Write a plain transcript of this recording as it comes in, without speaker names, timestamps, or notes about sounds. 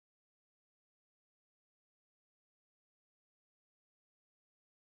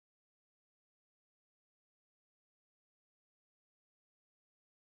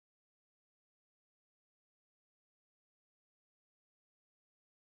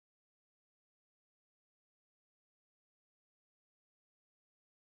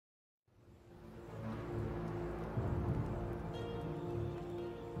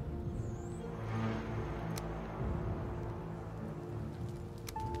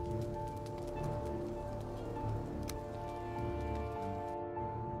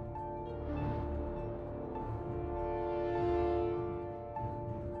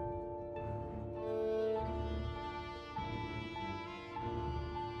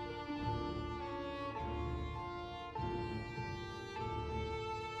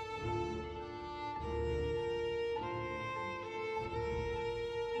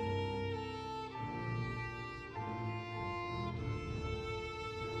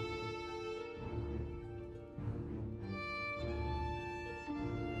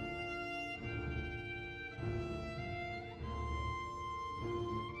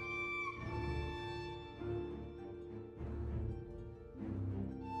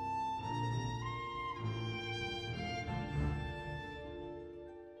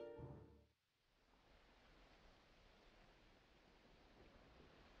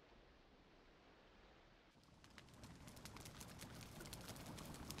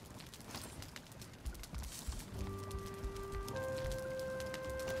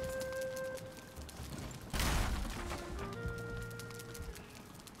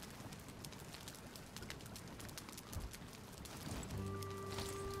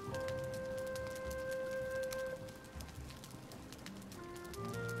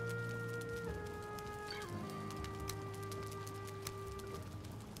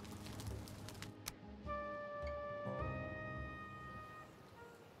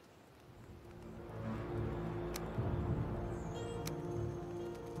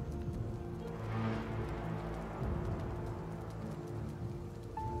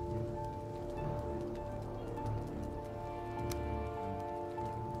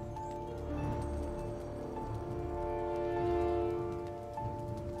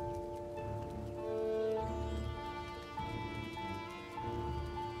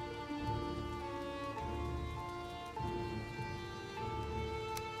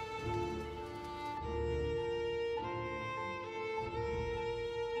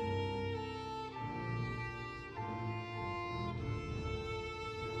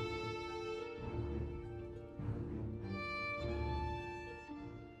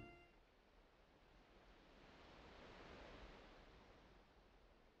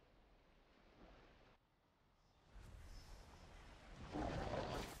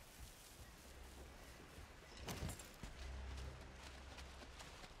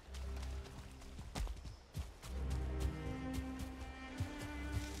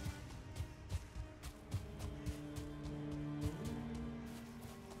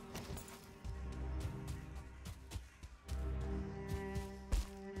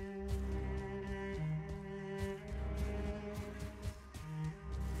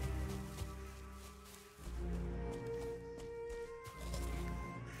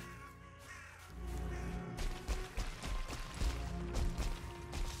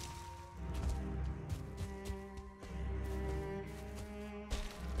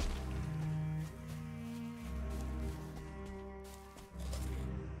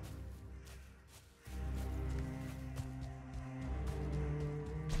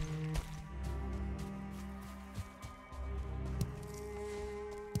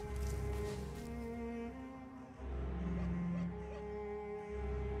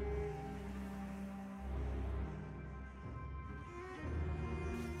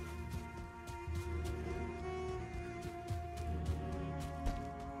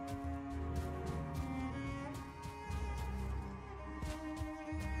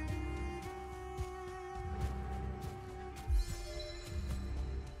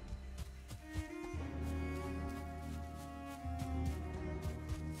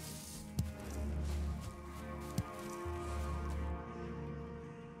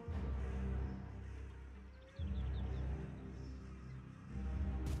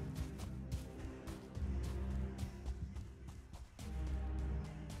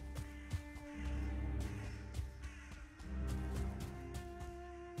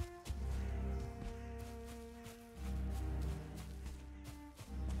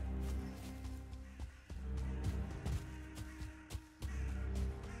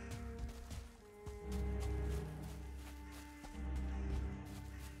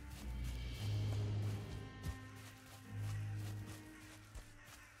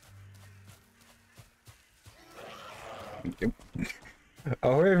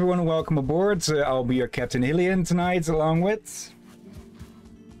Hello everyone, welcome aboard. I'll be your Captain Hillyan tonight, along with...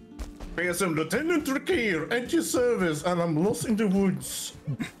 Yes, I'm Lieutenant Drakir at your service, and I'm lost in the woods.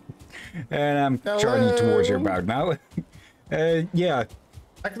 And I'm charging towards you about now. Yeah.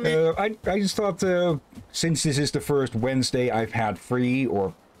 I just thought, since this is the first Wednesday I've had free,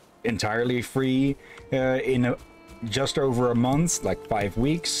 or entirely free, in just over a month, like 5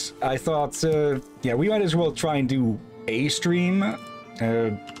 weeks, I thought, yeah, we might as well try and do a stream.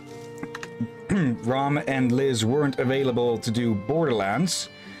 Ram and Liz weren't available to do Borderlands.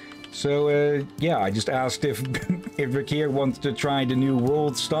 So, yeah, I just asked if Drakir wanted to try the New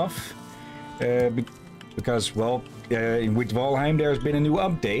World stuff. Because, well, with Valheim there's been a new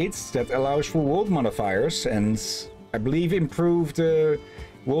update that allows for world modifiers and I believe improved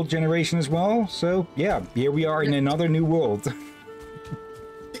world generation as well. So, yeah, here we are in another new world.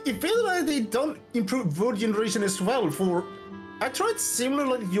 It feels like they don't improve world generation as well. I tried similar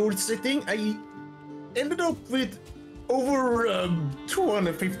like your setting. I ended up with over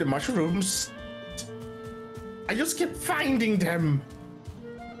 250 mushrooms. I just kept finding them.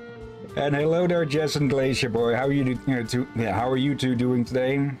 And hello there, Jess and Glacier Boy. How are you how are you two doing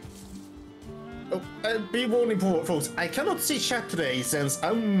today? Oh, be warning, folks. I cannot see chat today since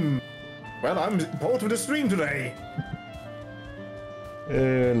I'm part of the stream today.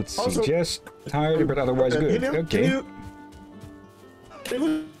 Let's see, Jess tired but otherwise good. Okay. Can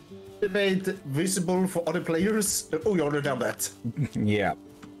you debate visible for other players? Oh, you already done that. Yeah.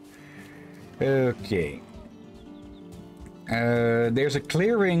 Okay. There's a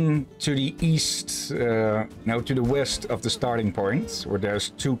clearing to the east, no, to the west of the starting point, where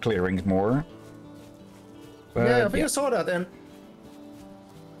there's 2 clearings more. But, yeah, I think I saw that, and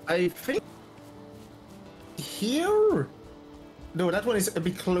I think here. No, that one is a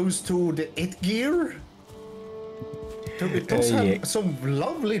bit close to the Edgear. So it does have some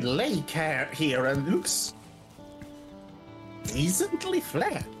lovely lake here, and looks decently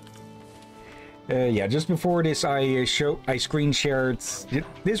flat. Yeah, just before this, I screen shared.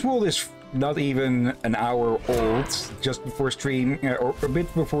 This world is not even an hour old. Just before stream, or a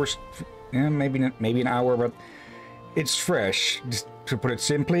bit before, maybe an hour, but it's fresh, just to put it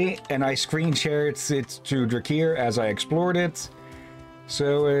simply. And I screen shared it to Drakir as I explored it.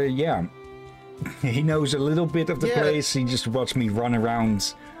 So yeah, he knows a little bit of the place. He just watched me run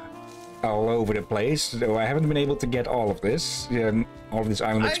around all over the place. So I haven't been able to get all of this, all of this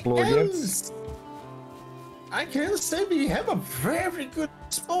island explored yet. I can say we have a very good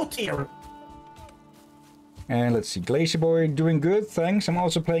spot here. And let's see, Glacier Boy doing good, thanks. I'm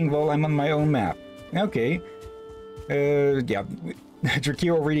also playing Valheim on my own map. Okay. Yeah,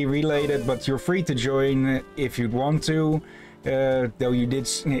 Drakir already relayed it, but you're free to join if you'd want to. Though you did,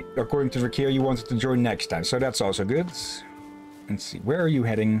 according to Drakir, you wanted to join next time, so that's also good. Let's see, where are you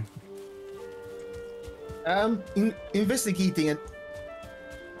heading? Investigating it.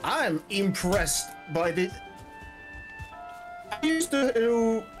 I'm impressed by the... I used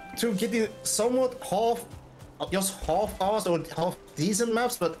to get in somewhat just half hours or half decent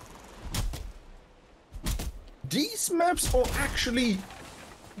maps, but these maps are actually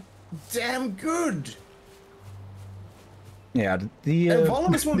damn good. Yeah, the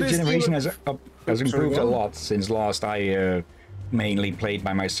generation has improved a lot since last I mainly played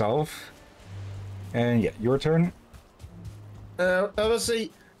by myself. And yeah, your turn. I would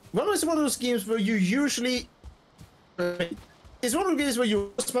say one of those games where you usually it's one of the games where your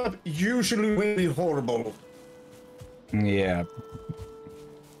map usually will be horrible. Yeah.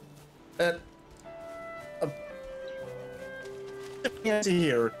 Let's see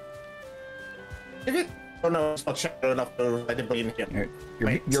here. If it... Oh no, it's not shallow enough to let it in here.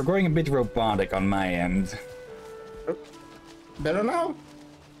 You're going a bit robotic on my end. Oh. Better now?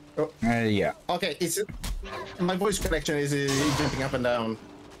 Oh. Yeah. Okay, it's... My voice connection is jumping up and down.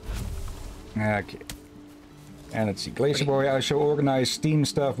 Okay. And let's see, Glacier Boy, I shall organize Steam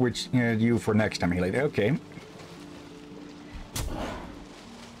stuff with you for next time. Okay.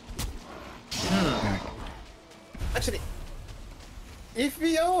 Actually, if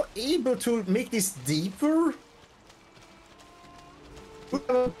we are able to make this deeper,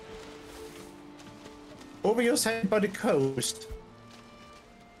 over your side by the coast.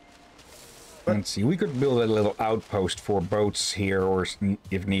 Let's see, we could build a little outpost for boats here, or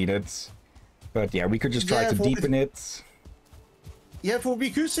if needed. But yeah, we could just try to deepen it. Yeah, we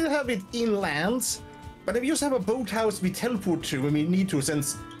could still have it inland, but if we just have a boathouse we teleport to when we need to,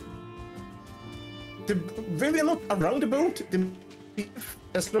 since when we're not around the boat,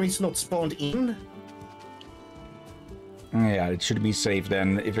 as long as it's not spawned in. Yeah, it should be safe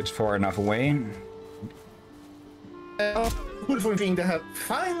then if it's far enough away. Beautiful thing they have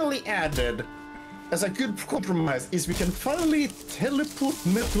finally added as a good compromise is we can finally teleport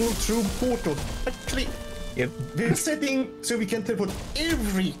metal through portal. Actually, we're setting so we can teleport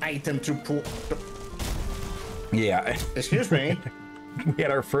every item through portal. Yeah. Excuse me. We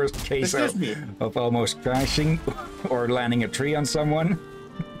had our first case of almost crashing or landing a tree on someone.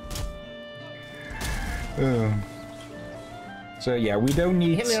 So yeah, we don't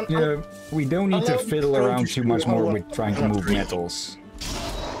need to fiddle around too much more with trying to move metals.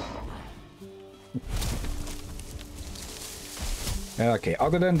 Okay,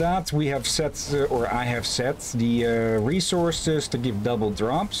 other than that, we have set, or I have set, the resources to give double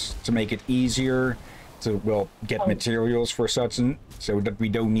drops to make it easier to, well, get materials for such, and so that we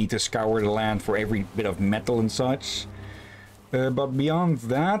don't need to scour the land for every bit of metal and such. But beyond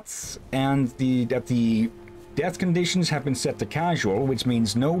that, and the death conditions have been set to casual, which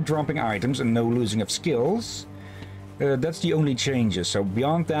means no dropping items and no losing of skills. That's the only changes. So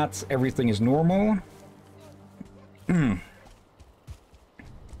beyond that, everything is normal.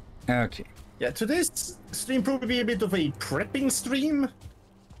 Okay. Yeah, today's stream probably be a bit of a prepping stream.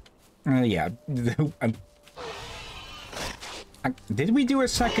 Yeah. Did we do a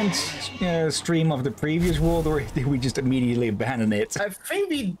second stream of the previous world, or did we just immediately abandon it? I think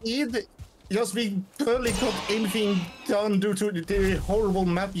we did, because we barely got anything done due to the horrible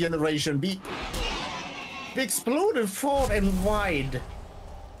map generation. We exploded far and wide.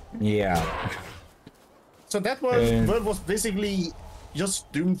 Yeah. So that world was basically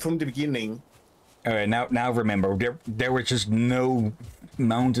just doomed from the beginning. Now remember, there were just no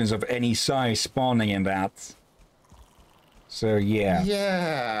mountains of any size spawning in that. So yeah.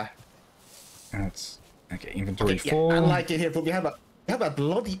 Yeah. That's okay. Inventory full. I like it here, but we have a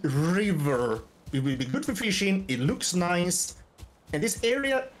bloody river. It will be good for fishing. It looks nice, and this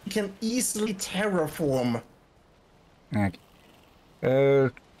area can easily terraform. Okay.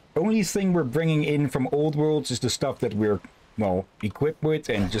 Only thing we're bringing in from old worlds is the stuff that we're, well, equipped with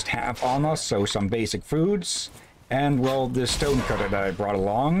and just have on us. So some basic foods, and well, the stone cutter that I brought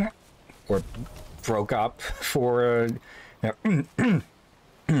along, or broke up for.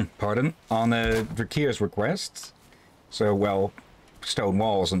 Pardon, on Drakir's request. So, well, stone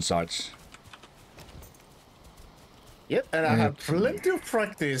walls and such. Yep, and I have plenty of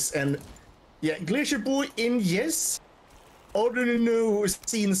practice, and yeah, Glacier Boy in, yes. Already know,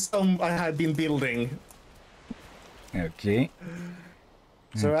 seen some I have been building. Okay.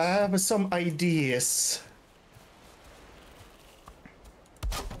 So I have some ideas.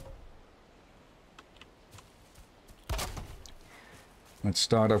 Let's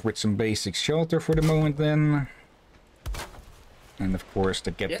start off with some basic shelter for the moment then. And of course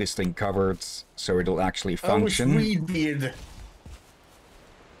to get this thing covered so it'll actually function. I wish we did.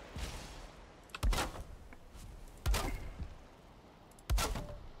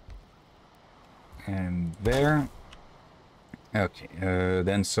 And there. Okay,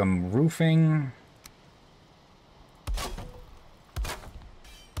 then some roofing.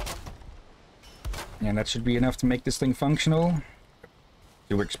 And that should be enough to make this thing functional.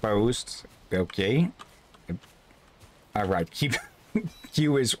 Exposed. Okay. Alright,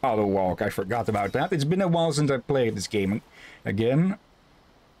 Q is auto walk. I forgot about that. It's been a while since I played this game again.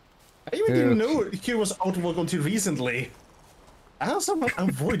 I even didn't know Q was auto walk until recently. I have somehow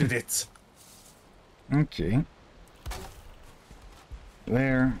avoided it. Okay.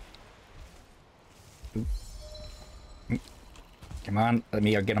 There. Come on, let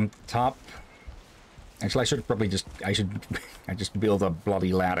me get him top. Actually, I should probably just, I just build a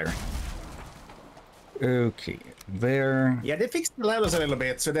bloody ladder. Okay, there. Yeah, they fixed the ladders a little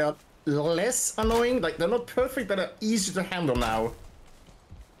bit, so they're less annoying. Like, they're not perfect, but they're easy to handle now.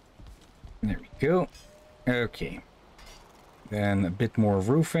 There we go. Okay. Then a bit more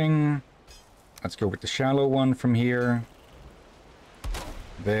roofing. Let's go with the shallow one from here.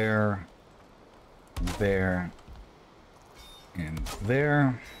 There. There. And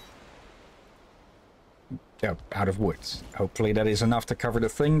there. Yeah, out of woods. Hopefully that is enough to cover the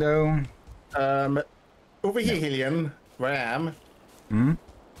thing, though. Over here, Hillyan, where I am. Hmm?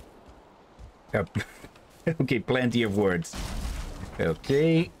 Yep. Okay, plenty of words.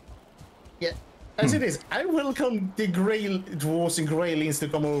 Okay. Yeah, as it is, I welcome the Grey Dwarves and Greylings to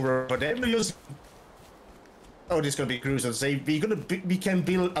come over, but then we just... Oh, this is gonna be gruesome. Say, we can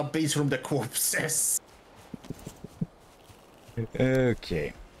build a base from the corpses.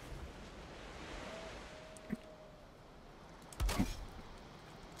 Okay.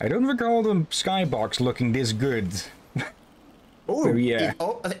 I don't recall the skybox looking this good. Oh, so, yeah.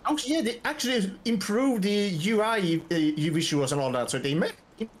 They actually improved the UI visuals and all that, so they make...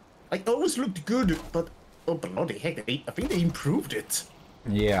 Like, always looked good, but Oh, bloody heck, I think they improved it.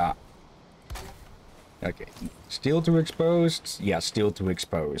 Yeah. Okay. Still too exposed? Yeah, still too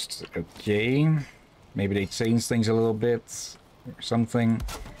exposed. Okay. Maybe they changed things a little bit or something.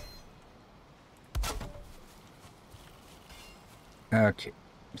 Okay.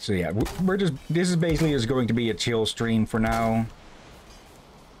 So yeah, we're just... This is basically just going to be a chill stream for now.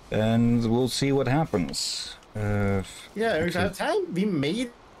 And we'll see what happens. Yeah, okay. that time we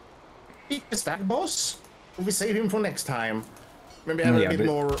made the stack boss. We save him for next time. Maybe have a bit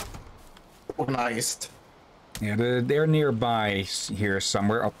more organized. Yeah, they're nearby here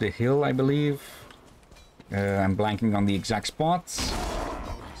somewhere up the hill, I believe. I'm blanking on the exact spots.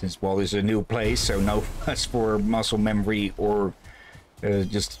 Since, well, this is a new place, so no fuss for muscle memory or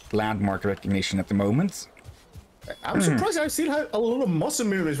just landmark recognition at the moment. I'm surprised I still have a lot of muscle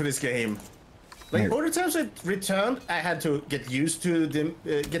memory for this game. Like, other times I returned, I had to get used to the,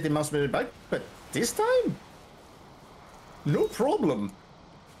 get the muscle memory back, but this time, no problem.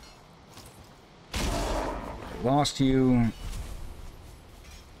 Lost you.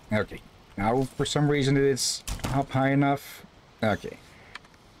 Okay. Now, for some reason, it's up high enough. Okay.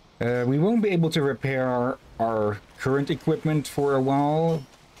 We won't be able to repair our current equipment for a while,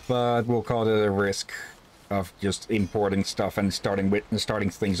 but we'll call it a risk of just importing stuff and starting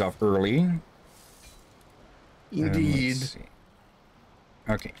things off early. Indeed.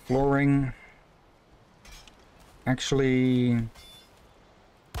 Okay, flooring. Actually...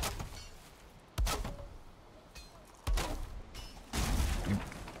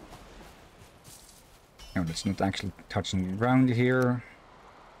 No, that's not actually touching the ground here.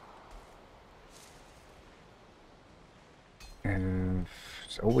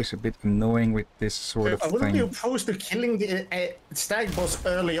 It's always a bit annoying with this sort of I wouldn't thing. be opposed to killing the stag boss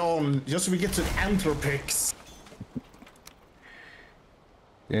early on, just so we get to the antler picks.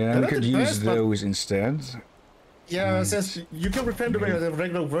 Yeah, we could use those instead. Yeah, since you can repair them with a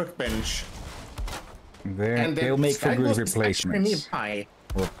regular workbench. There, And they'll make for good replacements.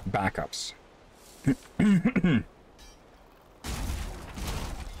 Or backups.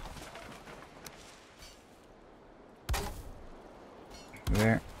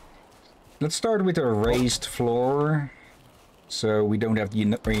 There. Let's start with a raised floor, so we don't have the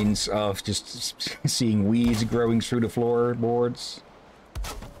annoyance of just seeing weeds growing through the floorboards.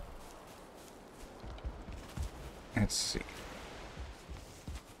 Let's see.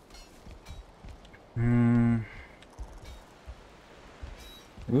 Roof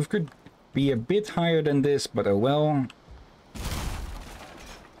could be a bit higher than this, but oh well.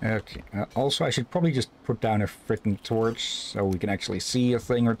 Okay, also I should probably just put down a freaking torch so we can actually see a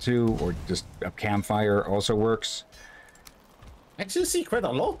thing or two, or just a campfire also works. I actually see quite a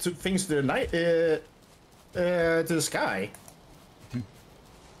lot of things to the night, to the sky.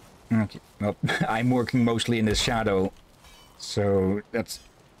 Okay, well, I'm working mostly in the shadow, so that's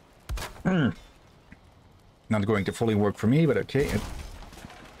not going to fully work for me, but okay.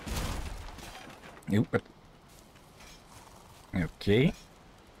 Nope. Okay.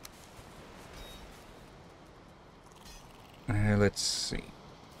 Let's see.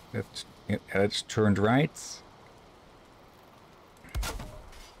 That's turned right.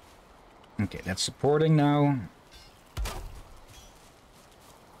 Okay, that's supporting now.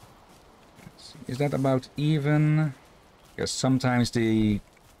 Let's see. Is that about even? Because sometimes the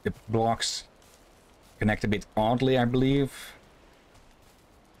blocks connect a bit oddly, I believe.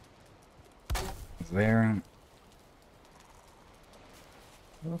 There.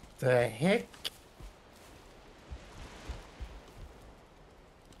 What the heck?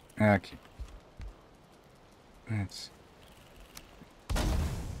 Okay. That's...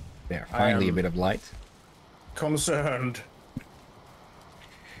 There, finally a bit of light. Concerned.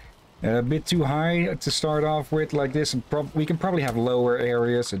 A bit too high to start off with, like this. We can probably have lower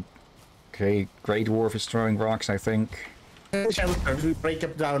areas. Okay, Great Dwarf is throwing rocks, I think. We break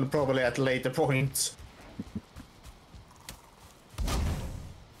it down probably at later points.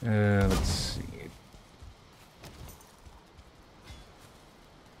 Let's see.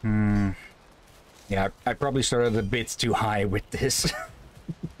 Yeah, I probably started a bit too high with this.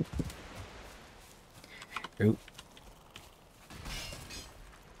 Ooh.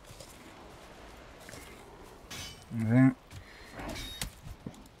 There.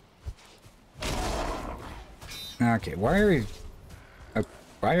 Okay, why are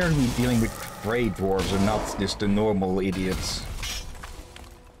we dealing with Great Dwarves and not just the normal idiots?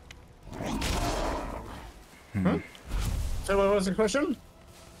 So what was the question?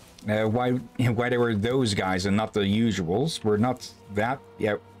 Why there were those guys and not the usuals? We're not that...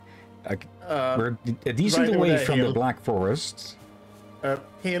 Yeah, we're a decent right away over from there, the Black Forest.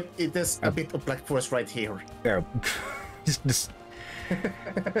 Here, there's a bit of black forest right here. Oh. Just...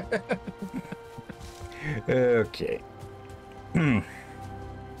 Okay.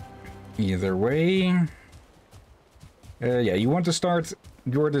 Either way. Yeah, you want to start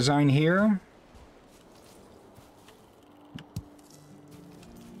your design here?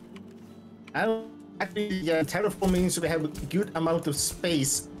 Actually, terraforming so we have a good amount of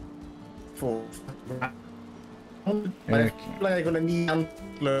space for. But I feel like I'm gonna need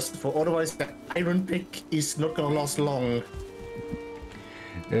antlers, for otherwise the iron pick is not gonna last long.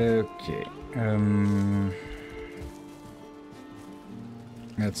 Okay.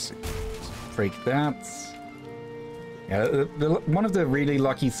 Let's see. Let's break that. Yeah, one of the really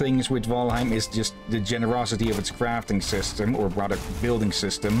lucky things with Valheim is just the generosity of its crafting system, or rather building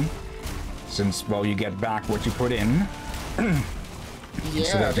system. Since, well, you get back what you put in. Yeah,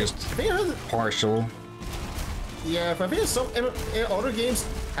 so that's just partial. Yeah, but I think some other games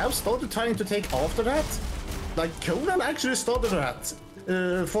have started trying to take after that. Like Conan actually started that,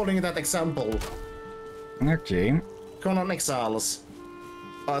 following that example. Okay. Conan Exiles.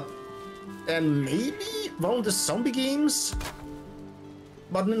 And maybe one of the zombie games,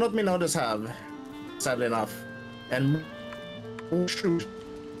 but not many others have, sadly enough. And shoot.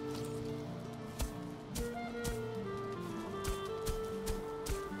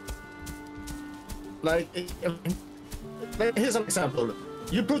 Like, here's an example.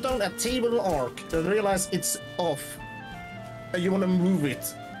 You put down a table arc and realize it's off, and you want to move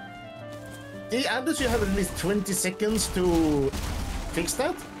it. The average you have at least 20 seconds to fix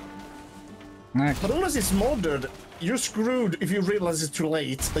that. Okay. But unless it's modded, you're screwed if you realize it's too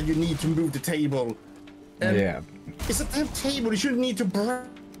late that you need to move the table. And yeah. It's a damn table, you shouldn't need to break.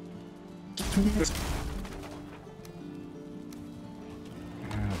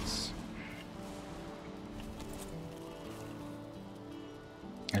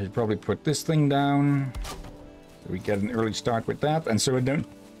 I should probably put this thing down so we get an early start with that, and so I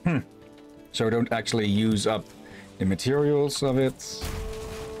don't actually use up the materials of it.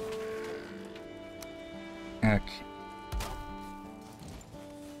 Okay.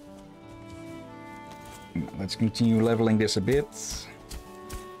 Let's continue leveling this a bit.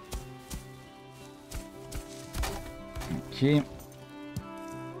 Okay.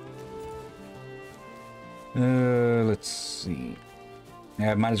 Let's see.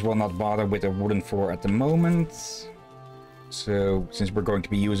 Yeah, might as well not bother with a wooden floor at the moment. So, since we're going to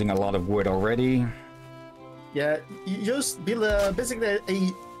be using a lot of wood already. Yeah, you just build basically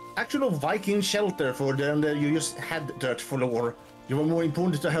a actual Viking shelter for them that you just had dirt floor. You were more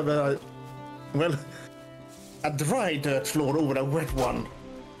important to have a dry dirt floor over a wet one.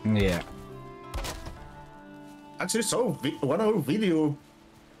 Yeah. Actually, so one of our video,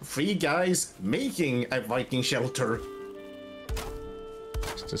 3 guys making a Viking shelter.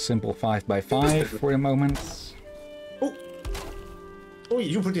 Just a simple 5x5 for the moment. Oh,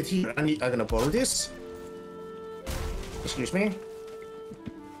 you put it here. I'm gonna borrow this. Excuse me.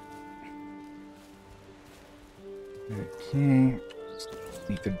 Okay. Just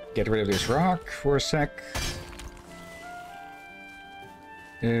need to get rid of this rock for a sec.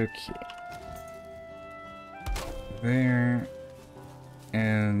 Okay. There.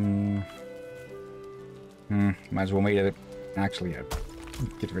 And... might as well make it... Actually, yeah.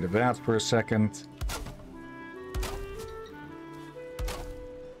 Get rid of that for a second.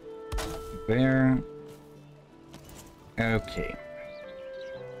 There. Okay.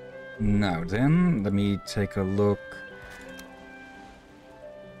 Now then, let me take a look.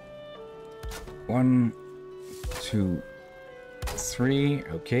 1, 2, 3.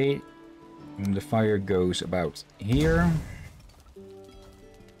 Okay. And the fire goes about here.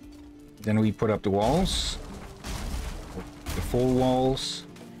 Then we put up the walls. The full walls.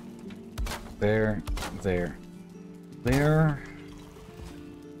 There, there, there.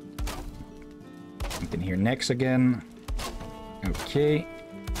 You can hear next again. Okay.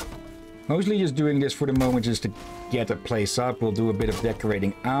 Mostly just doing this for the moment just to get a place up. We'll do a bit of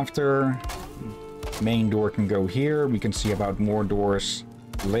decorating after. Main door can go here. We can see about more doors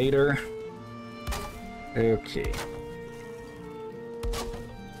later. Okay.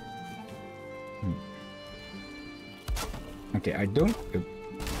 Okay, I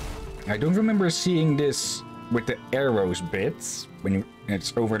don't remember seeing this with the arrows bits when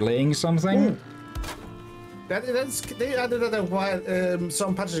it's overlaying something. Ooh. They added that a while,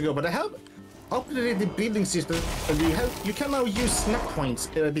 some patches ago, but I have updated the building system. You can now use snap points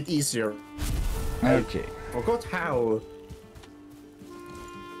a bit easier. Okay. I forgot how.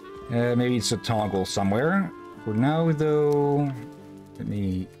 Maybe it's a toggle somewhere. For now, though, let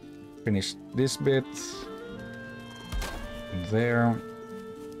me finish this bit. There.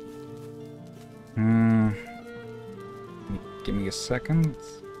 give me a second.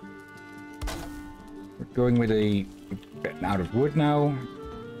 We're going with a out of wood now.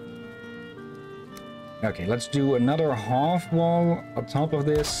 Okay, let's do another half wall on top of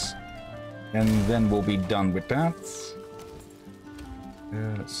this, and then we'll be done with that.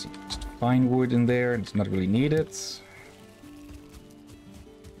 Let's see, just fine wood in there. It's not really needed.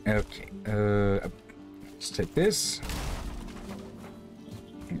 Okay, let's take this.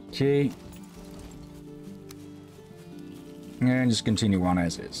 Okay. And just continue on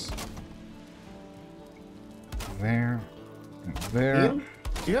as is. There. There. Yeah.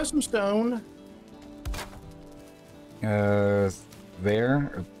 Do you have some stone?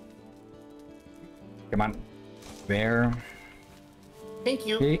 There. Come on. There. Thank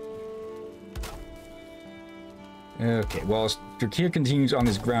you. Okay. Okay, well, Drakir continues on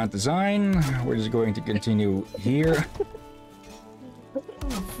his grand design. We're just going to continue here.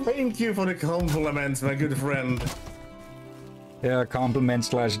 Thank you for the compliments, my good friend. Yeah, compliment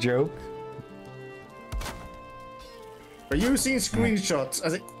slash joke. Are you seeing screenshots?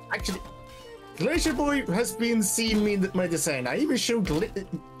 Actually, Glacier Boy has been seeing me my design. I even showed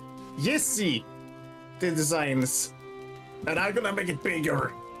Jesse the designs, and I'm gonna make it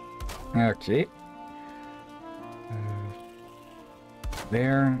bigger. Okay.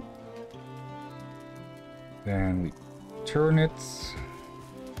 There. Then we turn it.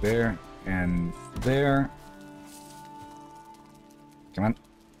 There and there. Come on.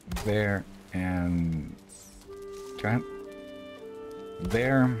 There and come on.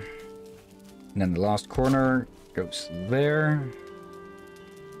 There. And then the last corner goes there.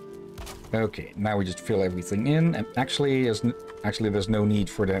 Okay, now we just fill everything in. And actually, there's no need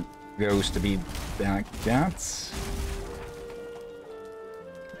for those to be like that.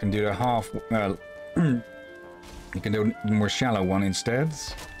 You can do a half. You can do a more shallow one instead.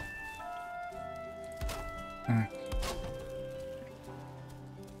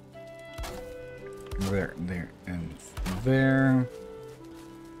 There, and there.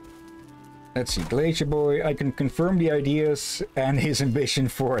 Let's see, Glacier Boy, I can confirm the ideas and his ambition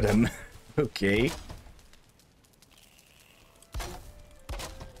for them. Okay.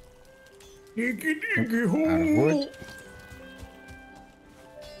 Out of wood.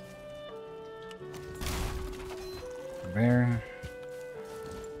 There.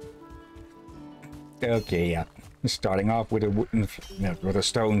 Okay, yeah. Starting off with a wooden, with a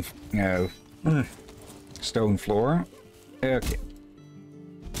stone, stone floor. Okay.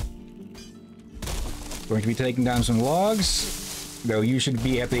 Going to be taking down some logs, though you should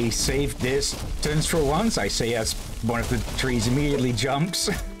be at a safe distance for once. I say as one of the trees immediately jumps.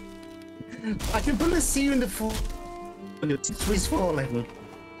 I can barely see you in the fall. The tree's falling.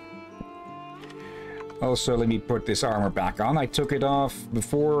 Also, let me put this armor back on. I took it off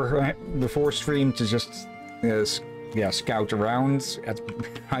before stream to just scout around at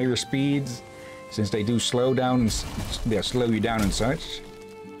higher speeds, since they do slow down and slow you down and such.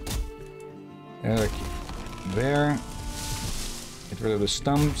 Okay, there. Get rid of the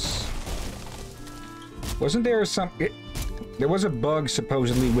stumps. Wasn't there there was a bug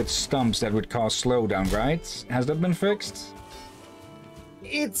supposedly with stumps that would cause slowdown, right? Has that been fixed?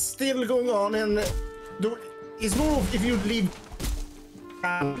 It's still going on, and it's more of if you leave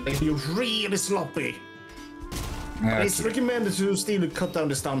if you're really sloppy. Okay. It's recommended to still cut down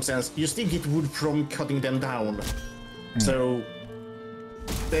the stumps, and you still get wood from cutting them down. So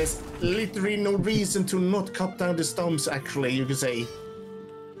there's literally no reason to not cut down the stumps, actually, you could say.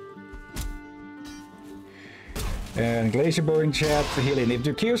 And Glacier Boy in chat, Hillyan, if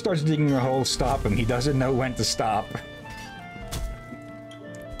Drakir starts digging a hole, stop him. He doesn't know when to stop.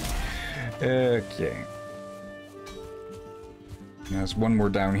 Okay. There's one more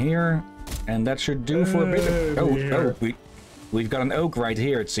down here. And that should do for a bit of... we've got an oak right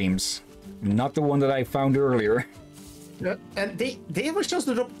here, it seems. Not the one that I found earlier. Yeah, and they have just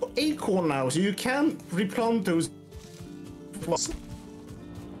a acorn now, so you can replant those.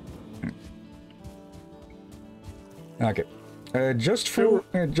 Okay. Just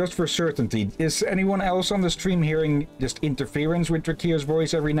for certainty, is anyone else on the stream hearing just interference with Drakir's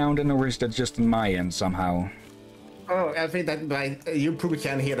voice every now and then, or is that just on my end somehow? Oh, I think that you probably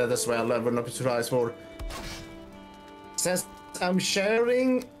can hear that as well. I would not be surprised for. Since I'm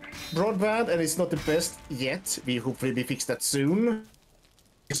sharing broadband and it's not the best yet, we hopefully we fix that soon.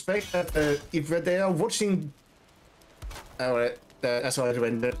 Expect that if they are watching, I saw it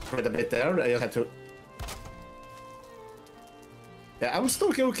went quite a bit there. I had to. Yeah, I'm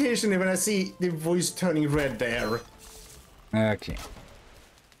stalking occasionally when I see the voice turning red there. Okay.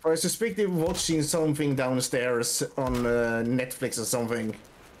 I suspect they're watching something downstairs on Netflix or something.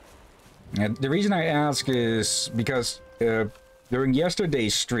 The reason I ask is because during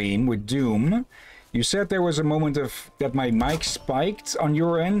yesterday's stream with Doom, you said there was a moment of that my mic spiked on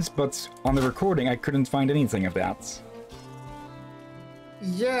your end, but on the recording I couldn't find anything of that.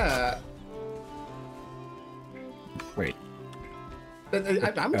 Yeah. Wait. But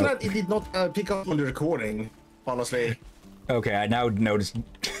I'm glad it did not pick up on the recording, honestly. Okay, I now noticed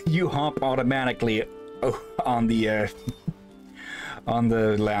you hop automatically on the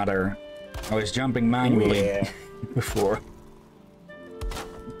ladder. I was jumping manually before.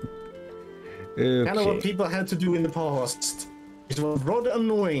 Okay. Kind of what people had to do in the past. It was rather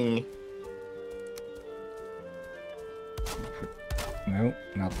annoying. No,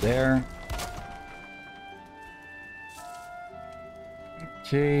 not there.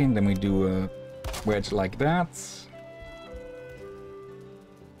 Okay, and then we do a wedge like that.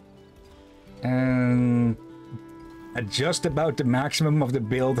 And at just about the maximum of the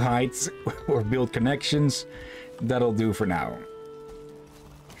build heights or build connections, that'll do for now.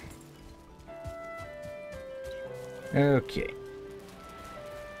 Okay.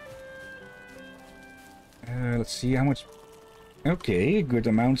 Let's see how much. Okay, good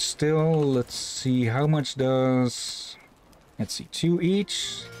amount still. Let's see how much does. Let's see, 2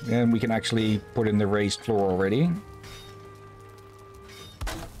 each. Then we can actually put in the raised floor already.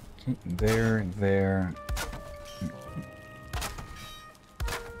 Okay, there, there.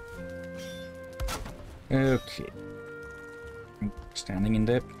 Okay. Standing in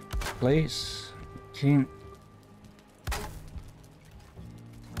that place. Okay.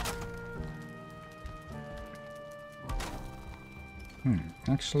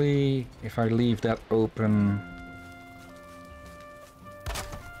 Actually, if I leave that open...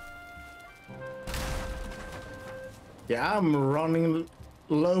 Yeah, I'm running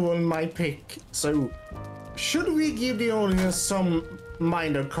low on my pick, so should we give the audience some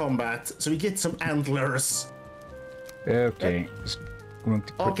minor combat so we get some antlers? Okay, just going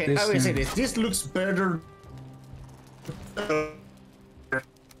to put Okay, this I will say in. this. This looks better.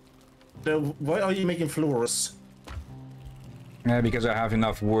 Why are you making floors? Because I have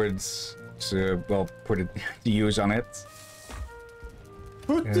enough woods to, well, put it to use on it.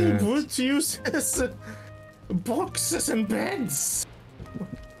 Put the wood to use as boxes and beds.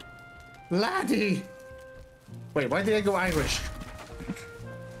 Laddie! Wait, why did I go Irish?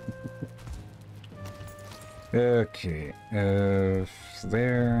 Okay,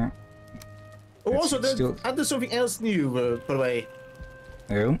 there. Oh, also, still... there's something else new, by the way.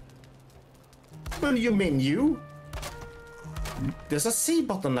 Oh. On your menu, there's a C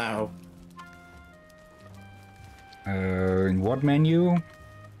button now. In what menu?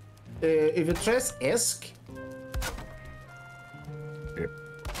 If you press ESC.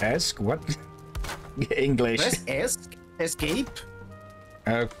 Ask? What? English. Press ESC. Escape.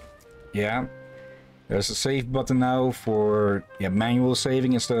 Yeah. There's a save button now for manual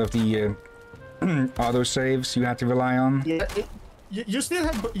saving instead of the auto saves you had to rely on. Yeah, you still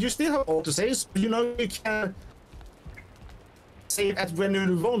have auto saves, but you know you can save at when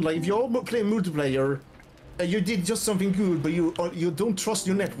you want. Like if you're playing multiplayer, you did just something good, but you don't trust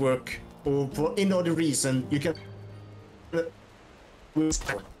your network, or for any other reason, you can.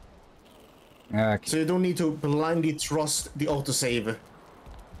 Okay. So you don't need to blindly trust the autosave.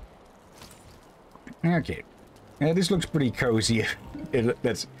 Okay. This looks pretty cozy.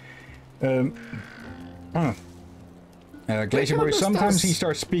 That's. Glacier Boy, sometimes he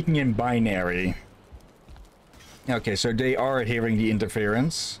starts speaking in binary. Okay, so they are hearing the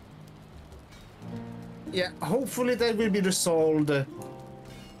interference. Yeah, hopefully that will be resolved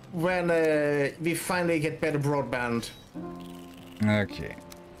when we finally get better broadband. Okay.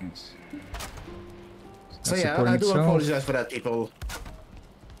 So yeah, I do apologize for that, people.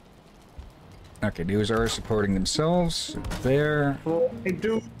 Okay, those are supporting themselves. There. Well, I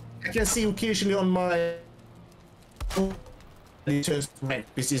can see occasionally on my... It turns red.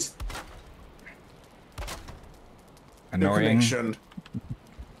 This is... Annoying. Yeah,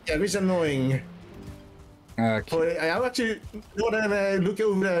 it's annoying. Okay. So I actually, when I look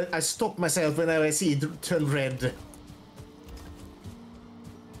over, I stop myself when I see it turn red.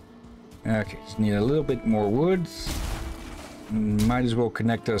 Okay, just need a little bit more wood. Might as well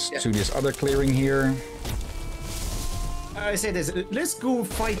connect us to this other clearing here. I say this, let's go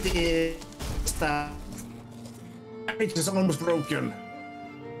fight the staff. It is almost broken.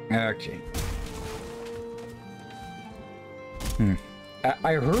 Okay.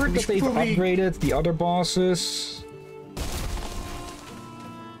 I heard that they've upgraded the other bosses.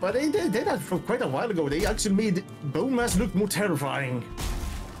 But they did that for quite a while ago. They actually made Bowmass look more terrifying.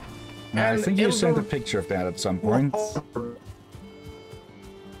 I think you sent a picture of that at some point.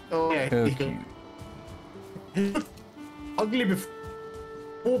 Oh, yeah. Okay. ugly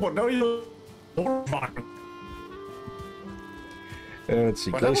before, but now you're horrifying. Let's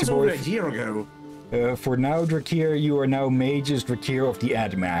see. But that was Glacier over Boy. a year ago. For now, Drakir, you are now Mage's Drakir of the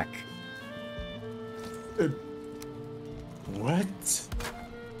Admac. What?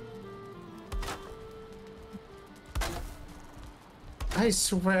 I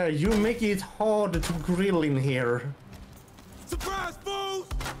swear, you make it hard to grill in here. Surprise, fools!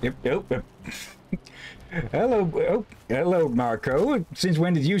 Yep. Hello, hello, Marco. Since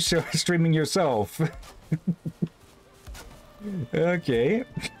when did you start streaming yourself? Okay.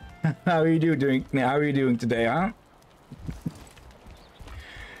 How are you doing? How are you doing today, huh?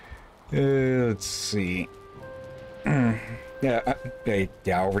 Let's see. Yeah, I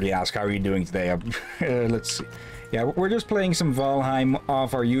already asked how are you doing today. Let's see. Yeah, we're just playing some Valheim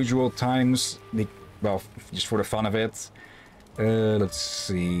off our usual times. Well, just for the fun of it. Let's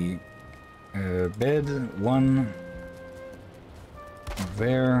see. Bed, one.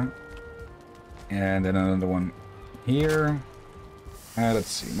 There. And then another one here. Let's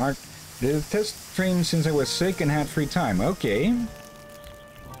see. Mark, did a test stream since I was sick and had free time. Okay.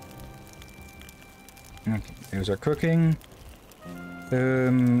 Okay, there's our cooking.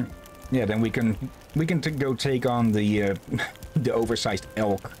 Yeah, then we can go take on the the oversized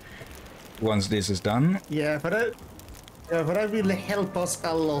elk once this is done. Yeah, but that will help us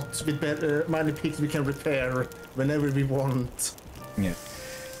a lot with better many pigs we can repair whenever we want. Yeah.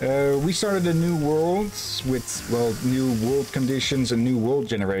 We started a new world with, well, new world conditions and new world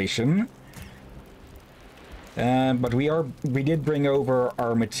generation. But we did bring over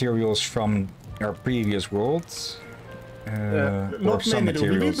our materials from our previous worlds. Not many, though.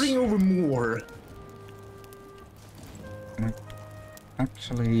 We will bring over more.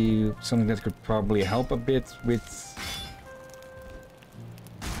 Actually, something that could probably help a bit with...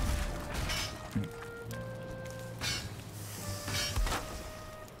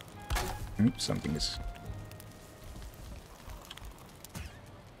 Oops, something is...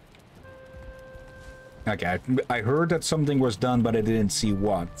 Okay, I heard that something was done, but I didn't see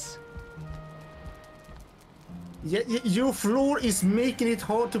what. Yeah, your floor is making it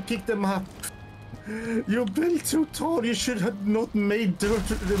hard to pick them up. You built too tall. You should have not made dirt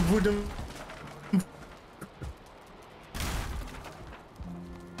the wooden.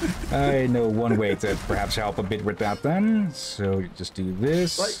 I know one way to perhaps help a bit with that then. So just do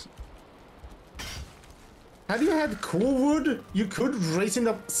this. Like, have you had core wood? You could raise it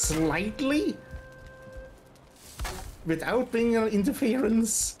up slightly without being an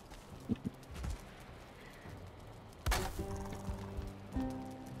interference.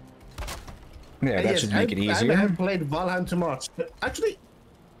 Yeah, that should make it easier. I haven't played Valheim too much. But actually,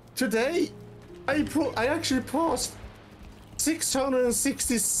 today, I actually passed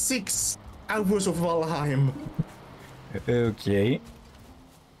 666 hours of Valheim. Okay.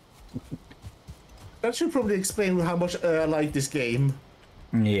 That should probably explain how much I like this game.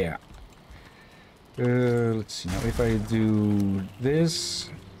 Yeah. Let's see now if I do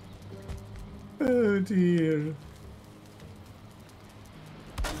this. Oh dear.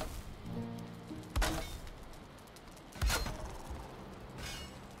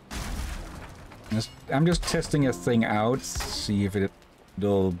 I'm just testing a thing out, see if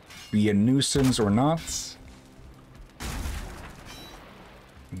it'll be a nuisance or not.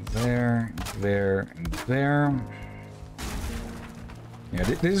 There, and there. Yeah,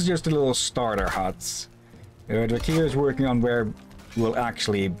 this is just a little starter hut. Drakir is working on where we'll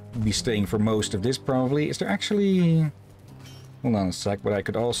actually be staying for most of this, probably. Is there actually... Hold on a sec, what I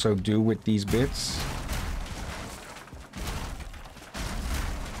could also do with these bits.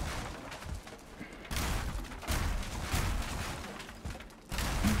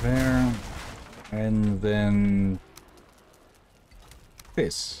 There, and then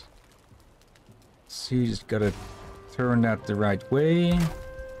this. So you just gotta turn that the right way.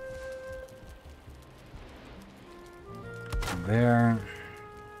 There.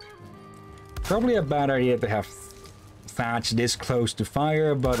 Probably a bad idea to have thatch this close to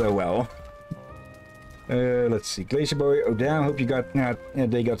fire, but oh well. Let's see, Glacier Boy. Oh damn! Hope you got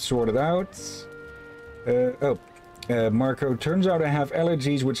they got sorted out. Marco, turns out I have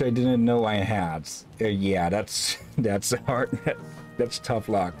allergies which I didn't know I had. Yeah, that's hard. That's tough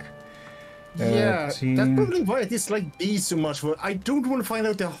luck. Yeah, that's probably why I dislike bees so much. But I don't want to find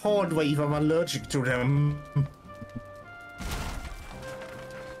out the hard way if I'm allergic to them.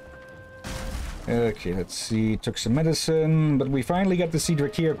 Okay, let's see. Took some medicine, but we finally got to see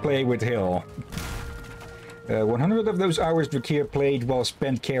Drakir play with Hill. 100 of those hours Drakir played while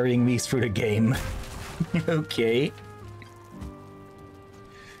spent carrying me through the game. Okay.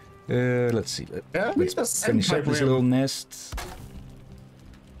 Let's see. Yeah, Let's finish up this little nest.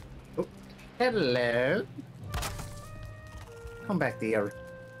 Oh, hello. Come back, dear.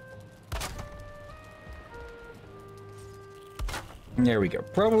 There we go.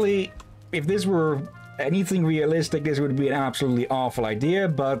 Probably, if this were anything realistic, this would be an absolutely awful idea,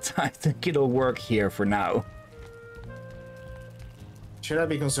 but I think it'll work here for now. Should I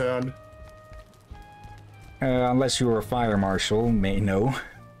be concerned? Unless you're a fire marshal, may know.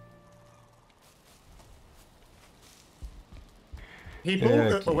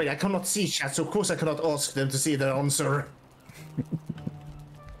 People? Oh wait, I cannot see chat, so of course I cannot ask them to see the answer.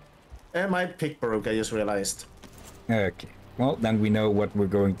 And my pick broke, I just realized. Okay, well then we know what we're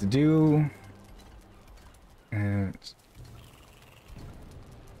going to do.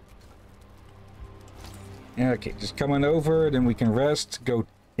 Okay, just come on over, then we can rest. Go,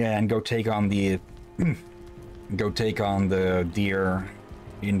 yeah, and go take on the deer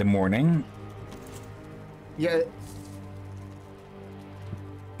in the morning. Yeah.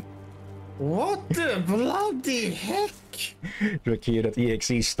 What the bloody heck?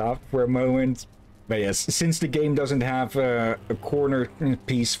 Drakir.exe stopped for a moment. But yes, since the game doesn't have a corner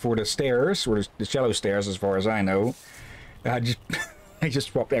piece for the stairs, or the shallow stairs as far as I know, I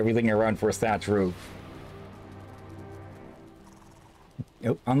just swapped everything around for a thatch roof.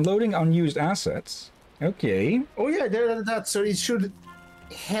 Oh, unloading unused assets. Okay. Oh yeah, that, so it should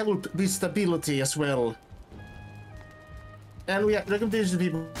help with stability as well. And we have recommendations to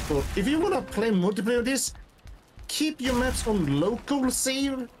people. If you want to play multiplayer with this, keep your maps on local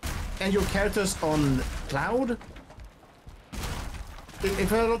save and your characters on cloud.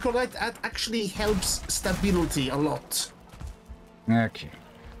 If I recall right, that actually helps stability a lot. Okay.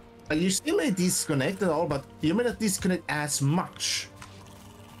 You still may disconnect at all, but you may not disconnect as much.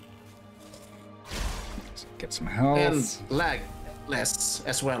 Let's get some health. And lag less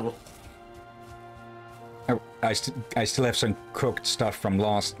as well. I still have some cooked stuff from the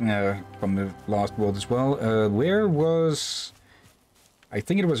last world as well. Where was? I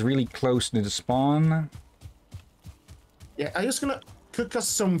think it was really close to the spawn. Yeah, I'm just gonna cook us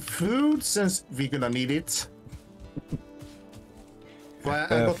some food since we're gonna need it. Well,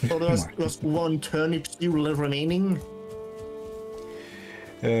 I got just one turnip stew remaining.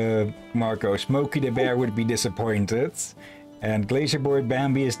 Marco, Smokey the Bear would be disappointed. And Glacier Boy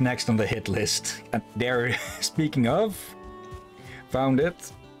Bambi is next on the hit list. And there, speaking of, found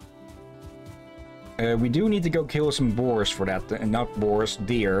it. We do need to go kill some boars for that, not boars,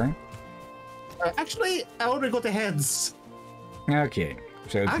 deer. Actually, I already got the heads. Okay,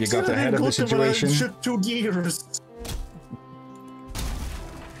 so you got ahead of the situation. Shoot 2 deers.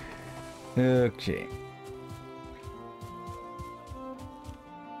 Okay.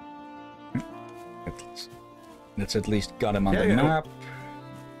 Let's at least got him on the map.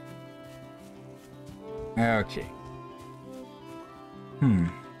 Okay.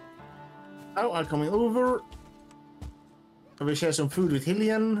 Oh, I'm coming over. I will share some food with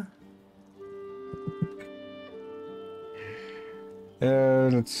Hillyan.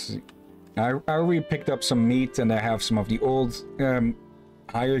 Let's see. I already picked up some meat, and I have some of the old,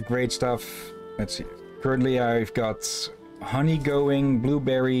 higher grade stuff. Let's see. Currently, I've got honey going,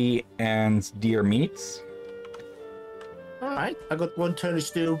 blueberry, and deer meat. Alright, I got 1 turnip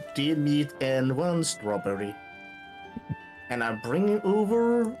stew, deer meat, and 1 strawberry. And I'm bringing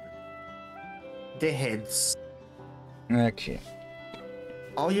over the heads. Okay.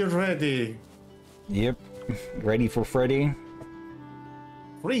 Are you ready? Yep. Ready for Freddy?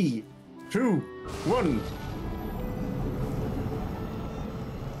 3, 2, 1.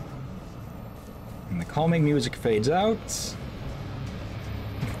 And the calming music fades out.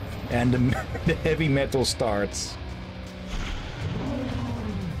 And the heavy metal starts.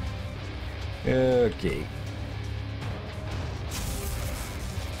 Okay.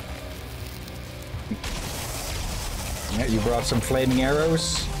 Yeah, you brought some flaming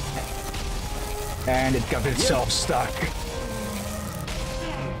arrows. And it got itself stuck.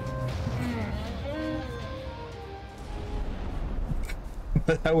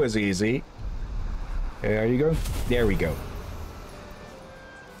 That was easy. There you go. There we go.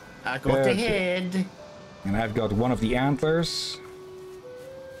 I got the head. And I've got one of the antlers.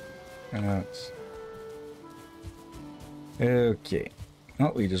 Okay.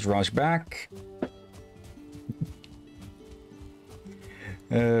 Oh, we just rush back.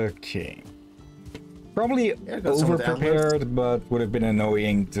 Okay. Probably over-prepared, but would have been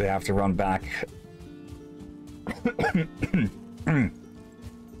annoying to have to run back.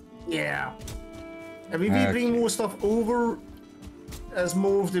 Yeah. And we bring more stuff over as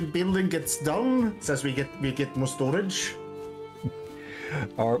more of the building gets done, since we get more storage.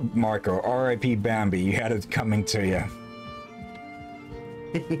 Marco, R.I.P. Bambi, you had it coming to you.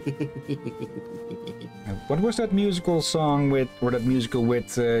 What was that musical song with, or that musical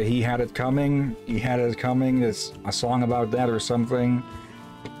with, He Had It Coming? He Had It Coming, there's a song about that or something.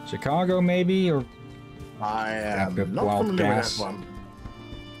 Chicago, maybe? Or I am not Wild familiar Gas. with that one.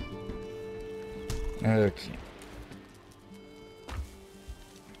 Okay.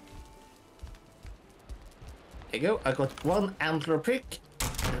 There you go, I got one antler pick.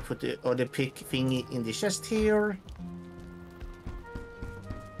 I put the other pick thingy in the chest here.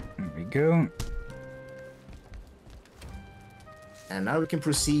 There we go. And now we can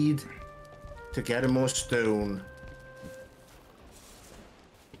proceed to gather more stone.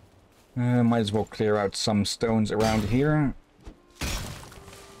 Might as well clear out some stones around here.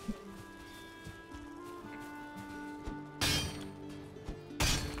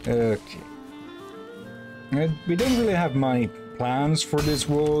 Okay. We don't really have many plans for this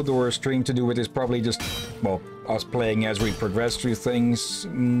world or stream to do with this. Probably just, well, us playing as we progress through things.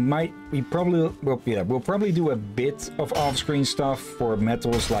 We'll probably do a bit of off-screen stuff for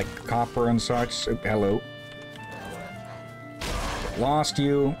metals like copper and such. Oh, hello. Lost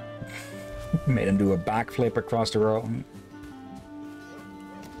you. Made him do a backflip across the room.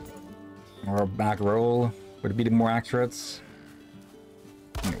 Or a back roll would be the more accurate.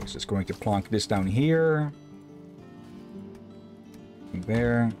 Anyways, just going to plonk this down here.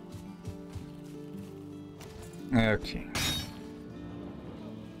 There. Okay.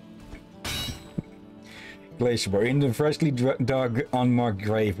 Glacier Boy in the freshly dug unmarked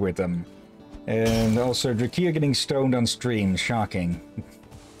grave with them. And also Drakia getting stoned on stream. Shocking.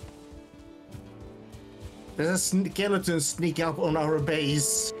 There's a skeleton sneak up on our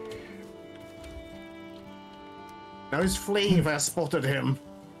base. Now he's fleeing if I spotted him.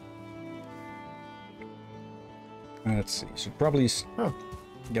 Let's see. Should probably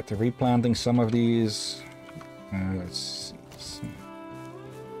get to replanting some of these. Let's see.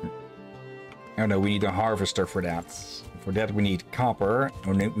 Oh no, we need a harvester for that. For that we need copper.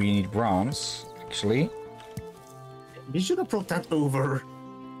 Or we need bronze, actually. We should have brought that over.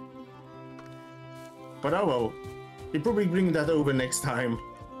 But oh well. We'll probably bring that over next time.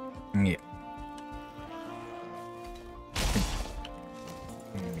 Yeah.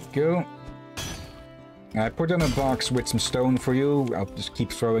 There we go. I put in a box with some stone for you. I'll just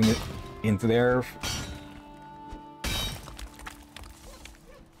keep throwing it into there.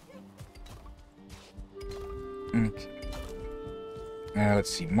 Okay. Let's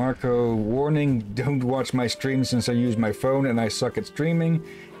see. Marco, warning, don't watch my stream since I use my phone and I suck at streaming.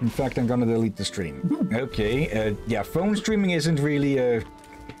 In fact, I'm gonna delete the stream. Okay. Yeah, phone streaming isn't really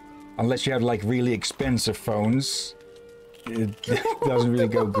unless you have like really expensive phones. It doesn't really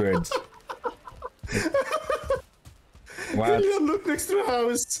go good. What? Hillyan, look next to the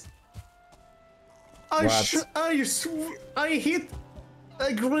house. I hit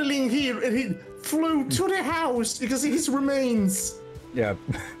a grilling here and he flew to the house because his remains. Yeah.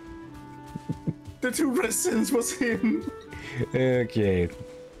 The two residents was him. Okay.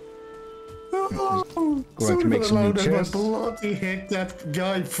 Oh, Going to make some new but chests. bloody heck, that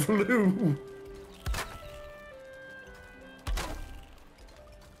guy flew.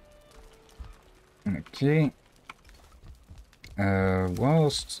 Okay.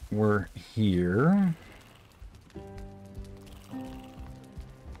 Whilst we're here,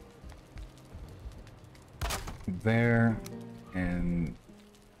 there, and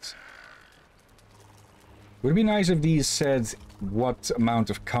would it be nice if these said what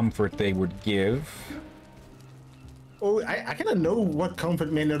amount of comfort they would give? Oh, I kind of know what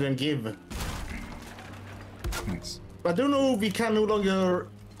comfort many of them give. Nice. But I don't know if we can no longer,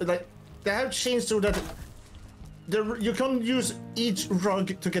 like, they have changed so that you can't use each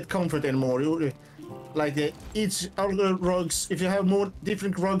rug to get comfort anymore. Each other rugs, if you have more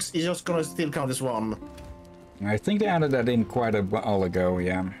different rugs, it's just gonna still count as one. I think they added that in quite a while ago,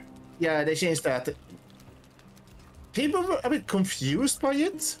 yeah. Yeah, they changed that. People were a bit confused by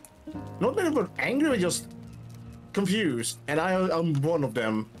it. Not many were angry, but just confused. And I'm one of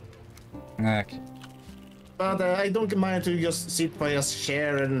them. Okay. But I don't mind to just sit by a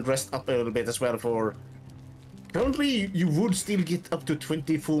chair and rest up a little bit as well for... Currently, you would still get up to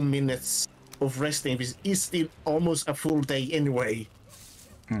 24 minutes of resting, which is still almost a full day anyway.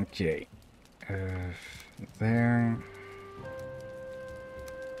 Okay. There.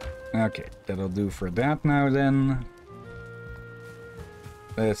 Okay, that'll do for that now then.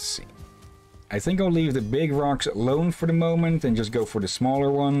 Let's see. I think I'll leave the big rocks alone for the moment and just go for the smaller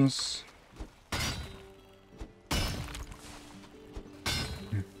ones.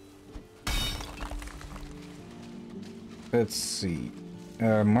 Let's see.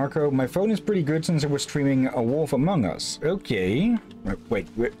 Marco, my phone is pretty good since I was streaming A Wolf Among Us. Okay. Wait,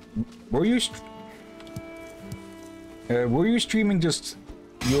 were you streaming just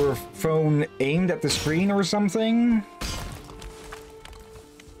your phone aimed at the screen or something?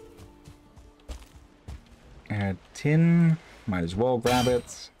 Tin. Might as well grab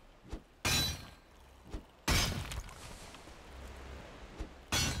it.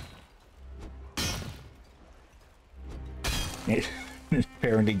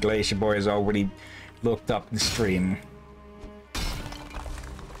 Apparently Glacier Boy has already looked up the stream.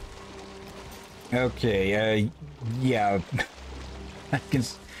 Okay, yeah.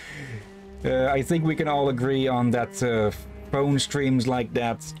 I think we can all agree on that phone streams like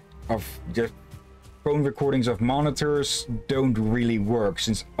that of just phone recordings of monitors don't really work,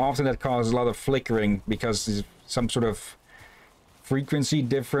 since often that causes a lot of flickering because there's some sort of frequency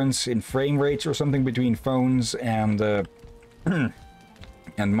difference in frame rates or something between phones and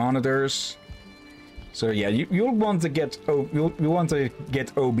and monitors. So yeah, you'll want to get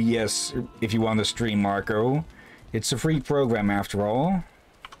OBS if you want to stream, Marco. It's a free program after all.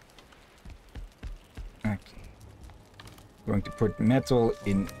 Okay. Going to put metal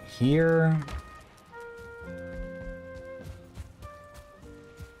in here.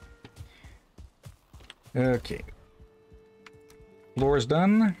 Okay. Floor is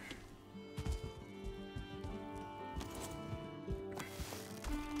done.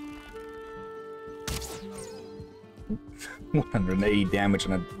 $180 damage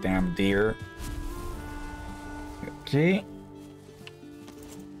on a damn deer. Okay.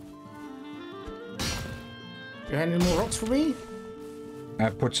 You have any more rocks for me? I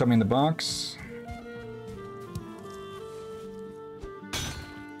put some in the box.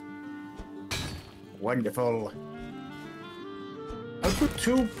 Wonderful. I'll put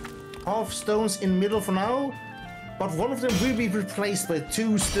 2 half stones in middle for now, but one of them will be replaced by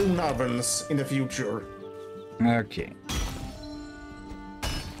 2 stone ovens in the future. Okay.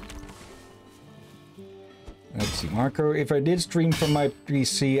 Let's see, Marco, if I did stream from my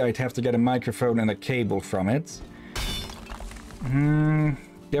PC, I'd have to get a microphone and a cable from it.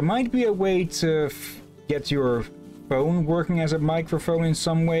 There might be a way to get your phone working as a microphone in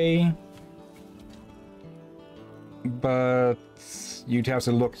some way, but you'd have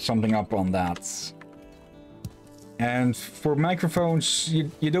to look something up on that. And for microphones,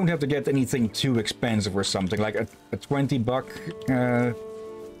 you don't have to get anything too expensive or something. Like a $20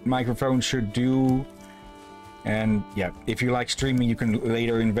 microphone should do. And yeah, if you like streaming, you can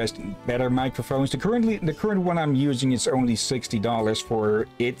later invest in better microphones. The current one I'm using is only $60 for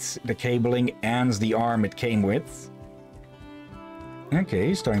it, the cabling, and the arm it came with.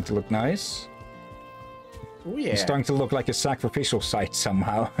 Okay, starting to look nice. Oh yeah. It's starting to look like a sacrificial site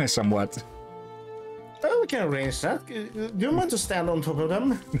somehow, somewhat. Oh, we can arrange that. Do you want to stand on top of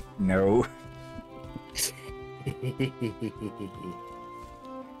them? No.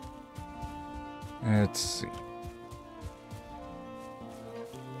 Let's see.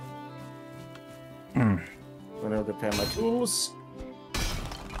 I'm gonna prepare my tools.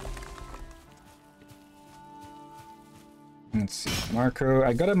 Let's see, Marco,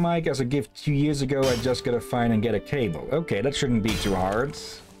 I got a mic as a gift 2 years ago. I just gotta find and get a cable. Okay, that shouldn't be too hard.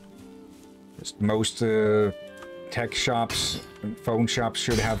 Just most tech shops, phone shops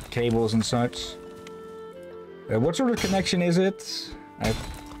should have cables and such. What sort of connection is it?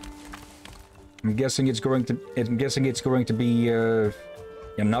 I'm guessing it's going to. I'm guessing it's going to be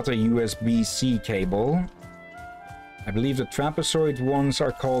not a USB-C cable. I believe the trapezoid ones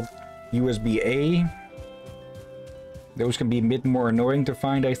are called USB-A. Those can be a bit more annoying to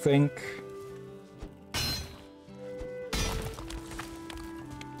find, I think.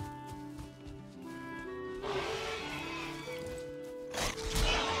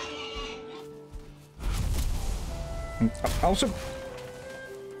 Also,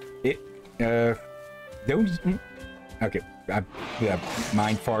 don't. Okay,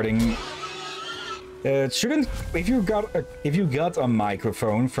 mind farting. Shouldn't if you got a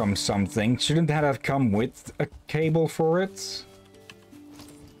microphone from something, shouldn't that have come with a cable for it?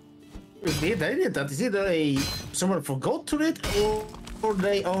 They did that. Is either someone forgot to it, or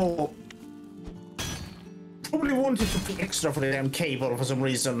they all probably wanted to pay extra for the damn cable for some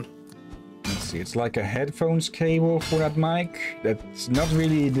reason. Let's see, it's like a headphones cable for that mic. That's not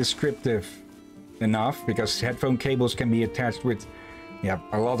really descriptive enough, because headphone cables can be attached with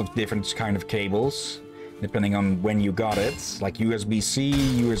a lot of different kind of cables, depending on when you got it, like USB-C,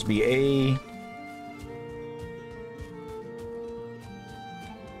 USB-A.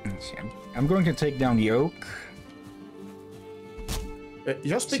 Let's see, I'm going to take down the oak.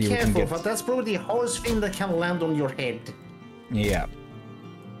 Just be careful, but that's probably the hardest thing that can land on your head. Yeah.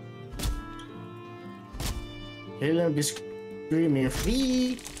 Hillyan be screaming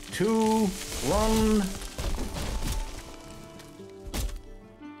 3, 2, 1.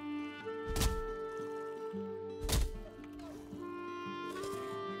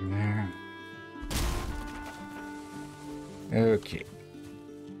 Yeah. Okay.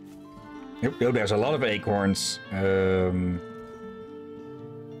 Yep, there's a lot of acorns. Oh,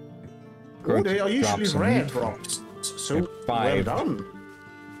 Going they to are drop usually some rare meat. drops. So At well 5. done.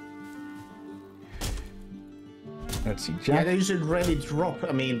 Let's see, Yeah, Jack. they usually rarely drop.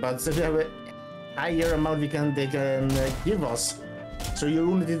 I mean, but if you have a higher amount, they can give us. So you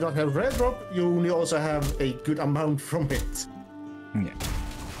only did not have red drop. You only also have a good amount from it.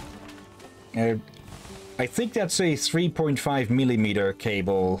 Yeah. I think that's a 3.5 millimeter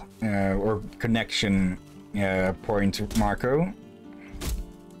cable or connection point, Marco.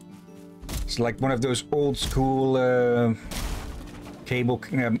 It's like one of those old school cable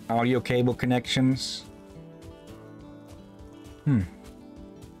audio cable connections.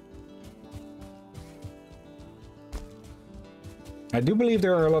 I do believe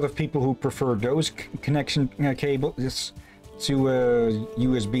there are a lot of people who prefer those connection cables to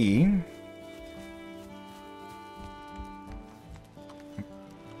USB.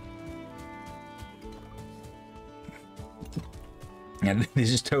 And this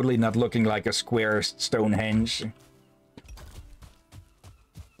is totally not looking like a square Stonehenge.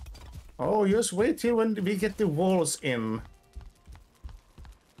 Oh, just wait till when we get the walls in.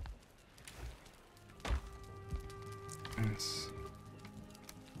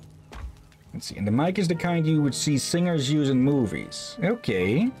 Let's see. And the mic is the kind you would see singers use in movies.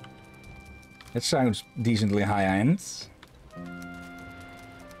 Okay. That sounds decently high-end.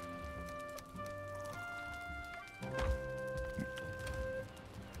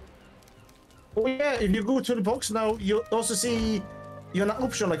 Oh yeah, if you go to the box now, you also see you have an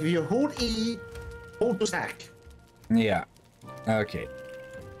option like if you hold E, hold to stack. Yeah. Okay.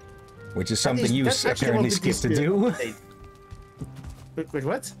 Which is something That is- you that's actually apparently what we skipped to did do. today. Wait,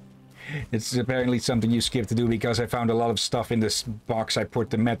 what? It's apparently something you skipped to do because I found a lot of stuff in this box I put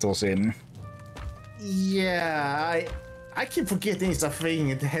the metals in. Yeah, I keep forgetting it's a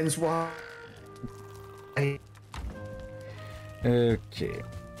thing, and hence why. Okay.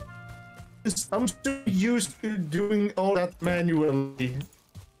 I'm so used to doing all that manually.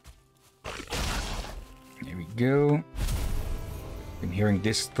 There we go. Been hearing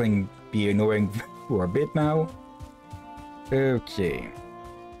this thing be annoying for a bit now. Okay.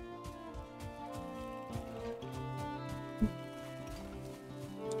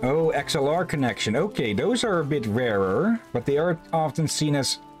 Oh, XLR connection. Okay, those are a bit rarer, but they are often seen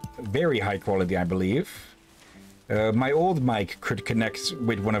as very high quality, I believe. My old mic could connect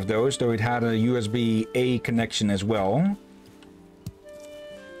with one of those, though it had a USB-A connection as well.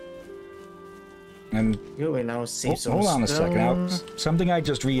 And You will now see some hold on a second. Now, stone. something I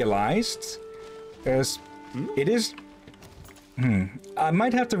just realized is it is. I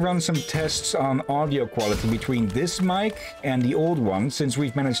might have to run some tests on audio quality between this mic and the old one, since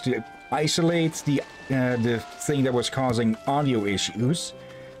we've managed to isolate the thing that was causing audio issues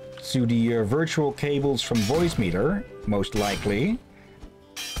to the virtual cables from Voicemeter, most likely.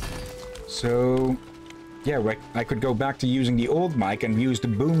 So, yeah, I could go back to using the old mic and use the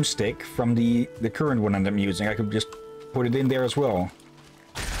boomstick from the current one that I'm using. I could just put it in there as well.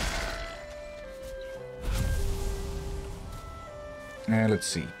 Let's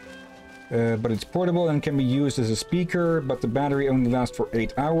see. But it's portable and can be used as a speaker, but the battery only lasts for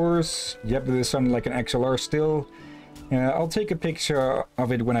 8 hours. Yep, this is something like an XLR still. I'll take a picture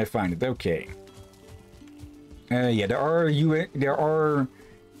of it when I find it. Okay. Yeah, there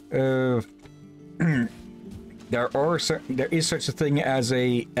is such a thing as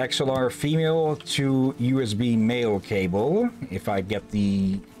a XLR female to USB male cable. If I get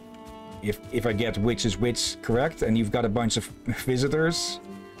the if I get which is which correct, and you've got a bunch of visitors.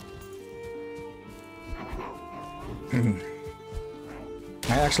 I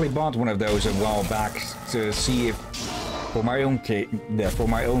actually bought one of those a while back to see if for my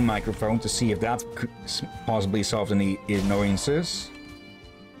own microphone, to see if that could possibly solve any annoyances.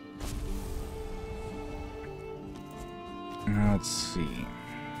 Let's see.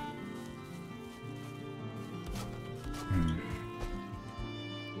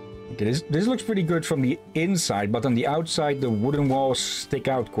 Okay, this looks pretty good from the inside, but on the outside the wooden walls stick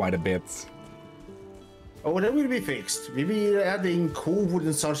out quite a bit. Oh, that will be fixed. We'll be adding cool wood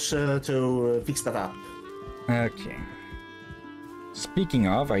and such to fix that up. Okay. Speaking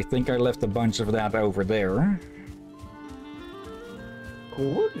of, I think I left a bunch of that over there.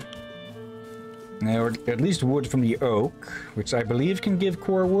 Cool wood? Or at least wood from the oak, which I believe can give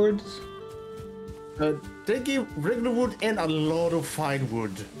core wood. They give regular wood and a lot of fine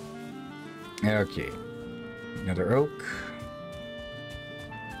wood. Okay. Another oak.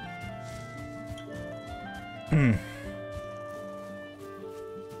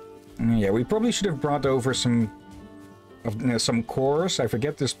 Yeah, we probably should have brought over some cores. I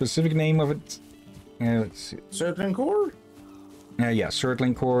forget the specific name of it. Let's see. Certain core? Yeah,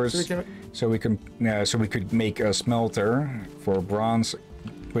 circling cores. So we could make a smelter for bronze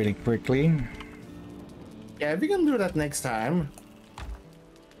pretty quickly. Yeah, we can do that next time.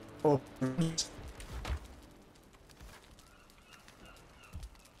 Oh.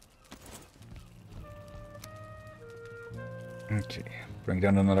 Okay, bring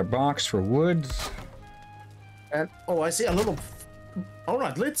down another box for wood. And oh, I see a lot of. All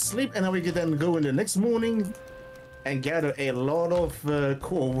right, let's sleep, and then we can then go in the next morning and gather a lot of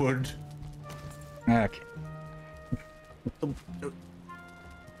core wood. Okay.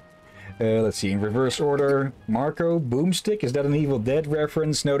 Let's see, in reverse order. Marco, boomstick, is that an Evil Dead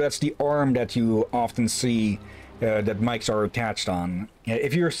reference? No, that's the arm that you often see that mics are attached on.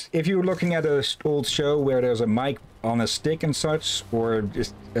 If you're looking at an old show where there's a mic on a stick and such, or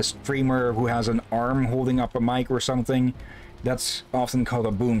just a streamer who has an arm holding up a mic or something, that's often called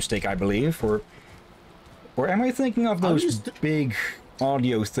a boomstick, I believe. Or am I thinking of those big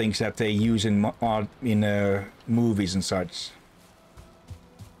audio things that they use in movies and such?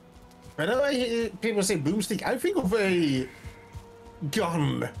 Whenever I hear people say boomstick, I think of a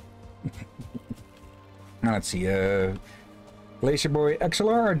gun. Now, let's see. Glacier Boy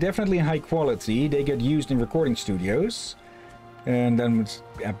XLR are definitely high quality. They get used in recording studios, and then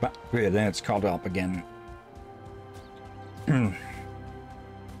it's called up again.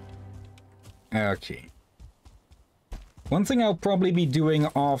 Okay. One thing I'll probably be doing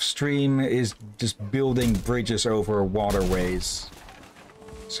off stream is just building bridges over waterways,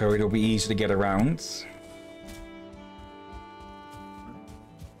 so it'll be easy to get around.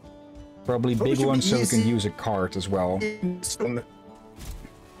 Probably big ones so we can use a cart as well.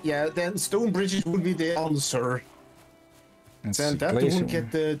 Yeah, then stone bridges would be the answer. And that won't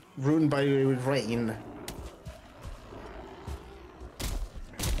get ruined by rain.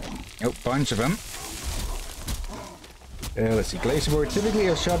 Oh, bunch of them. Let's see, Glacier Boy. Typically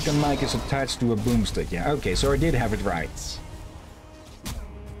a shotgun mic is attached to a boomstick. Yeah, okay, so I did have it right.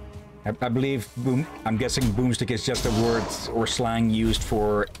 I believe I'm guessing boomstick is just a word or slang used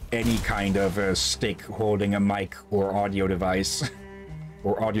for any kind of a stick holding a mic or audio device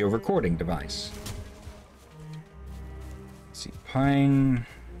or audio recording device. Let's see, pine.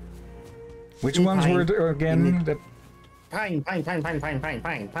 Which ones were there again? That... Pine.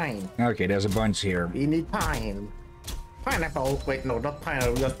 Okay, there's a bunch here. We need pine. Pineapple. Wait, no, not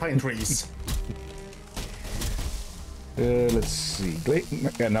pine. Just pine trees. Let's see.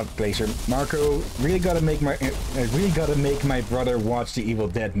 Not Glacier. Marco, really gotta make my brother watch the Evil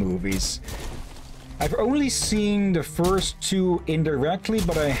Dead movies. I've only seen the first two indirectly,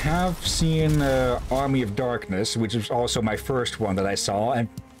 but I have seen Army of Darkness, which was also my first one that I saw, and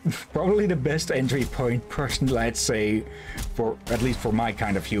probably the best entry point, personally, I'd say, for at least for my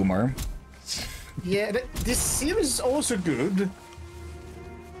kind of humor. Yeah, this series is also good.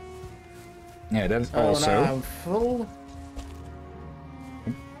 Yeah, that's also. Now I'm full.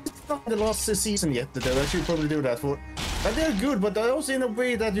 It's not the last season yet, though. I should probably do that for. But they're good, but they're also in a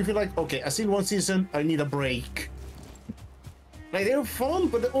way that you feel like, okay, I've seen one season, I need a break. Like, they're fun,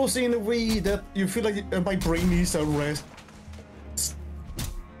 but they're also in a way that you feel like my brain needs a rest.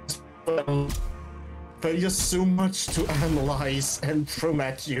 There's just so much to analyze and throw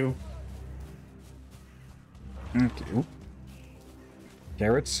at you. Okay.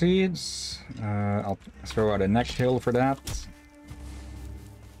 Carrot seeds. I'll throw out a next hill for that.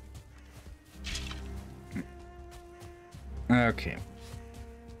 Okay.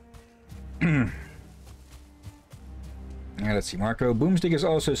 Yeah, let's see, Marco. Boomstick is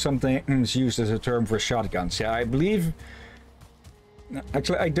also something used as a term for shotguns. Yeah, I believe.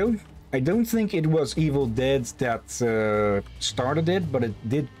 Actually, I don't think it was Evil Dead that started it, but it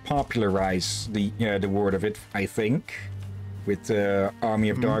did popularize the word of it, I think, with Army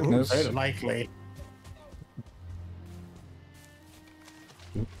of Darkness. Very likely.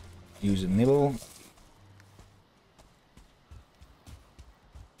 Use a nibble.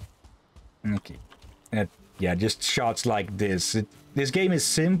 Okay. Yeah, just shots like this. This game is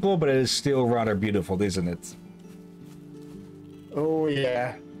simple, but it is still rather beautiful, isn't it? Oh,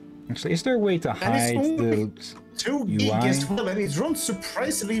 yeah. Actually, is there a way to hide the 2 gig as well, and it runs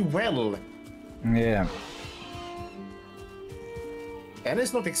surprisingly well. Yeah. And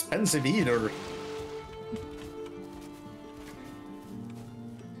it's not expensive either.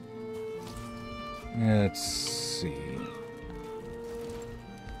 Let's see.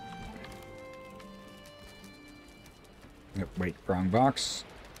 Yep, wait, wrong box.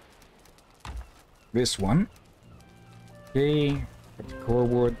 This one. Okay, put the core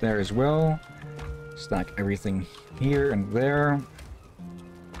wood there as well. Stack everything here and there.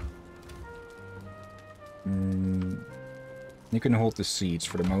 You can hold the seeds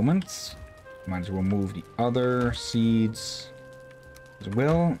for the moment. Might as well move the other seeds as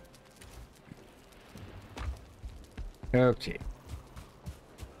well. Okay.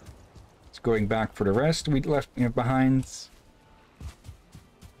 It's going back for the rest we left behind.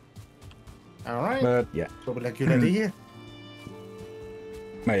 Alright. But yeah. Probably a good idea.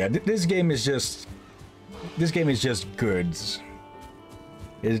 But yeah, this game is just good.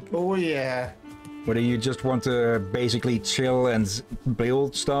 Oh yeah. Whether you just want to basically chill and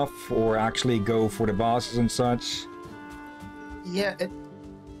build stuff, or actually go for the bosses and such. Yeah,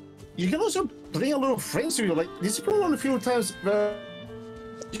 you can also bring a lot of friends with you. Like, this is probably one of the few times where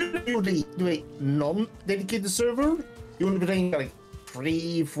you do a non-dedicated server. You want to bring like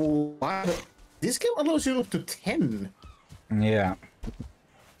 3, 4, 5. This game allows you up to 10. Yeah.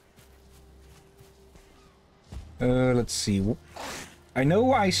 Let's see. I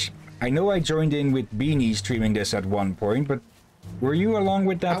know I joined in with Beanie streaming this at one point, but were you along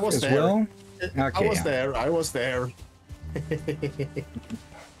with that as there. well? Okay, I was there.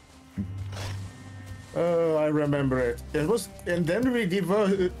 Oh, I remember it. It was, and then we did.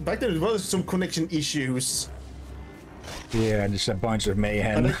 Back then, it was some connection issues. Yeah, just a bunch of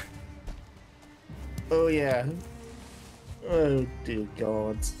mayhem. Oh yeah. Oh dear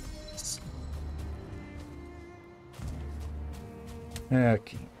God.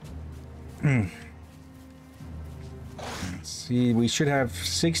 Okay. Let's see, we should have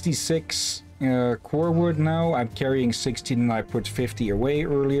 66 core wood now. I'm carrying 16 and I put 50 away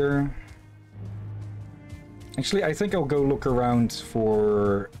earlier. Actually, I think I'll go look around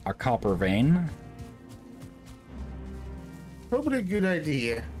for a copper vein. Probably a good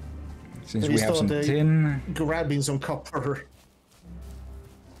idea. Since we have some tin. Grabbing some copper.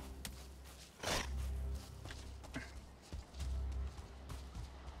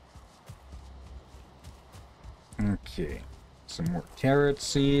 Okay, some more carrot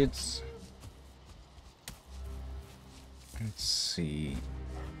seeds. Let's see.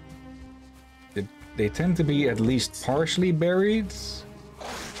 They tend to be at least partially buried.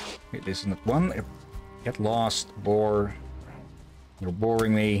 Wait, this is not one. Get lost, boar. You're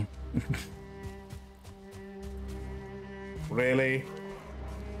boring me. Really?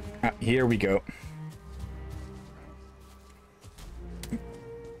 Here we go.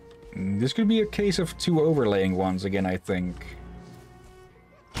 This could be a case of 2 overlaying ones again, I think.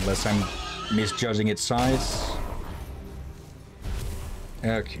 Unless I'm misjudging its size.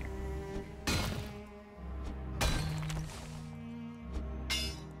 Okay.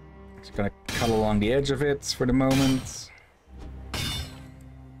 Just gonna cut along the edge of it for the moment.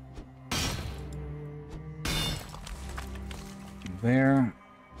 There.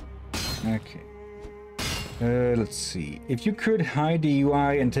 Okay. Let's see. If you could hide the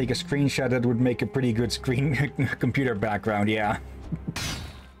UI and take a screenshot, that would make a pretty good screen computer background, yeah.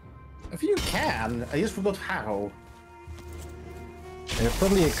 If you can, I just forgot how.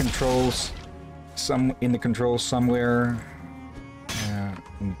 Probably a controls, in the controls somewhere.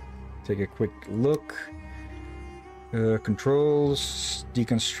 Let me take a quick look. Controls,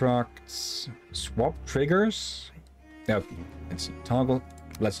 deconstruct, swap triggers. Let's see, toggle.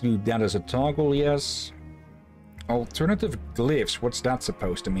 Let's do that as a toggle, yes. Alternative glyphs, what's that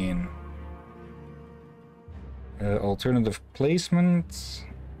supposed to mean? Alternative placement,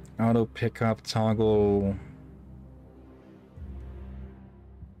 auto pickup, toggle.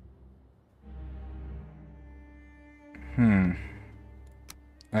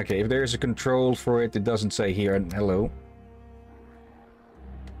 Okay, if there's a control for it, it doesn't say here. Hello.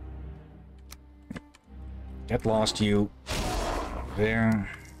 Get lost, you. There.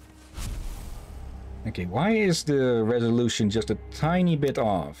 Okay, why is the resolution just a tiny bit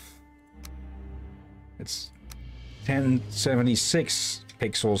off? It's 1076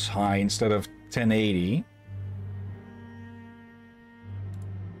 pixels high instead of 1080.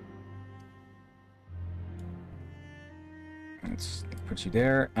 Let's put you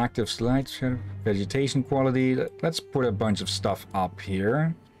there. Active slideshow, vegetation quality. Let's put a bunch of stuff up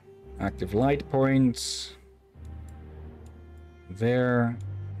here. Active light points. There.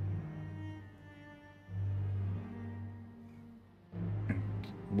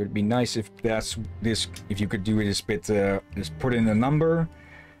 Would be nice if that's this. If you could do this bit, just put in a number.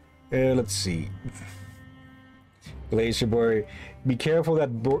 Let's see. Glacier Boy, be careful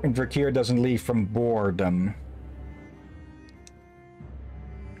that Drakir doesn't leave from boredom.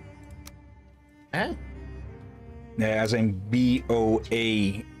 Huh? Yeah, as in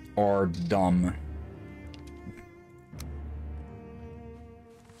B-O-A or dumb.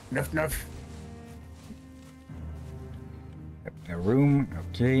 Nuff, nuff. A room,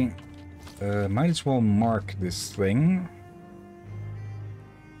 okay. Might as well mark this thing.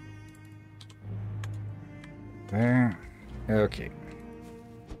 There. Okay.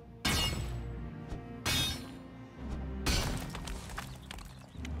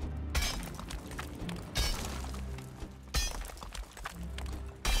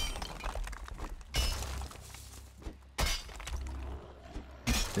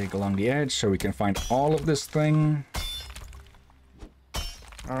 Dig along the edge so we can find all of this thing.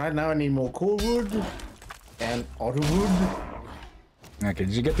 Alright, now I need more coal wood and other wood. Okay, did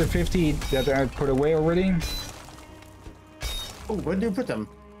you get the 50 that I put away already? Oh, where do you put them?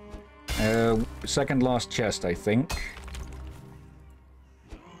 Second last chest, I think.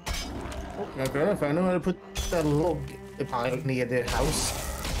 Okay, if I know where to put the log pile near the house.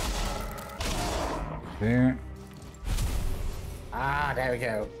 There. Ah, there we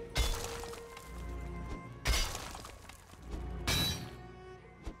go.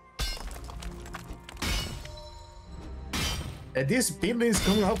 This building is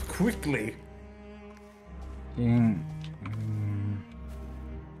coming up quickly. Yeah.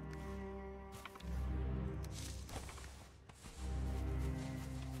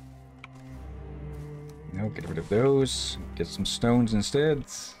 No, get rid of those. Get some stones instead.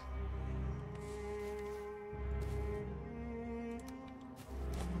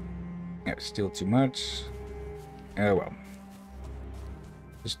 Yeah, still too much. Oh well.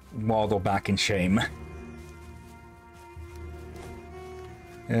 Just waddle back in shame.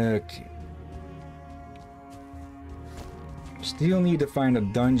 Okay. Still need to find a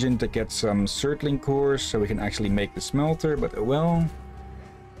dungeon to get some circling cores so we can actually make the smelter, but oh well.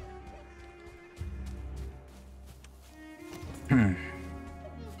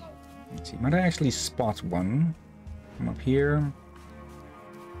 Let's see, might I actually spot one from up here?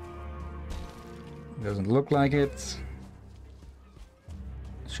 Doesn't look like it.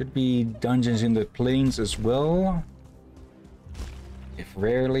 Should be dungeons in the plains as well. If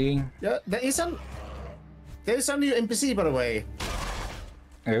rarely. Yeah, there is a new NPC, by the way.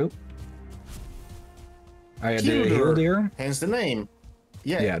 Oh. I had the Hillyan. Hence the name.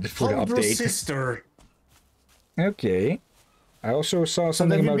 Yeah, for the update. Sister. Okay. I also saw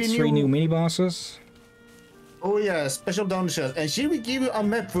something about 3 new mini bosses. Oh yeah, special dungeons, and she will give you a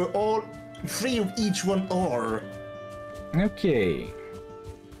map where all 3 of each one are. Okay.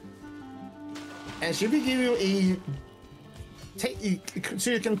 And she will give you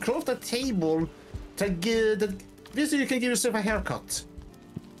so you can craft a table to give this, you can give yourself a haircut.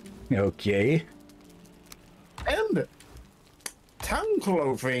 Okay. And tongue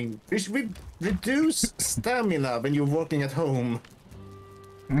clothing, which will reduce stamina when you're working at home.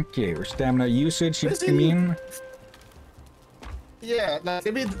 Okay, or stamina usage, you mean? Yeah, like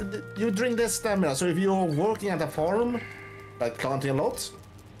you drink less stamina, so if you're working at a farm, like planting a lot,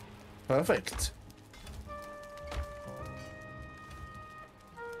 perfect.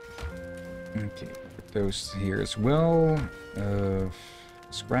 Okay, put those here as well.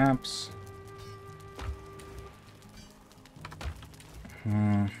 Scraps.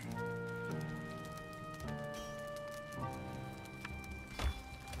 I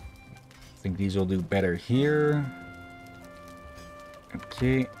think these will do better here.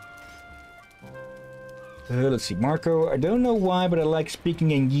 Okay. Let's see, Marco. I don't know why, but I like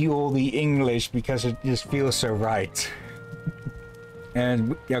speaking in ye olde English because it just feels so right.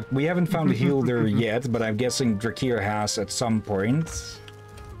 And yeah, we haven't found a Hilder yet, but I'm guessing Drakir has at some point.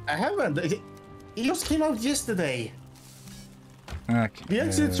 I haven't. He just came out yesterday. Okay. We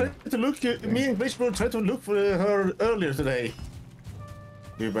actually tried to look. Me and Glitchbird tried to look for her earlier today.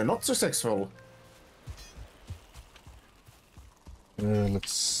 We were not successful.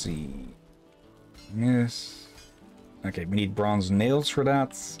 Let's see. Yes. Okay, we need bronze nails for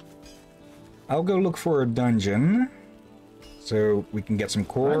that. I'll go look for a dungeon. So we can get some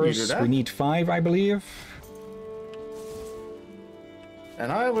cores. We need 5, I believe.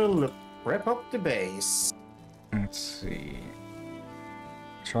 And I will wrap up the base. Let's see.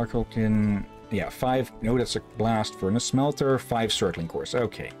 Charcoal can... Yeah, 5. No, that's a blast furnace smelter. 5 circling cores.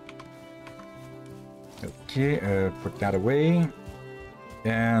 Okay. Okay, put that away.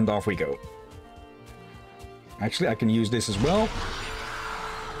 And off we go. Actually, I can use this as well.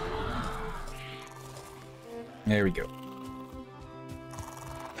 There we go.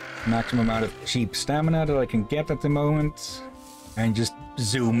 maximum amount of cheap stamina that I can get at the moment. And just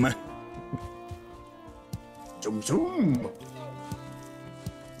zoom. Zoom, zoom.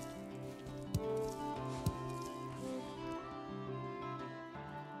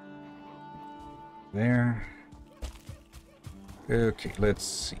 There. Okay, let's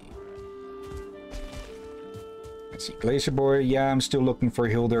see. Let's see. Glacier Boy. Yeah, I'm still looking for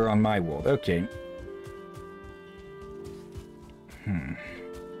Hilder on my world. Okay.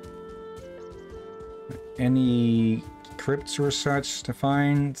 Any crypts or such to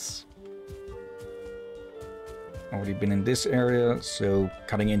find? Already been in this area, so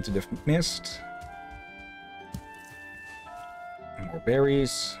cutting into the mist. More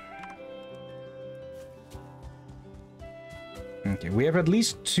berries. Okay, we have at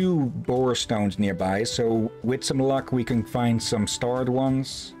least 2 boar stones nearby, so with some luck we can find some starred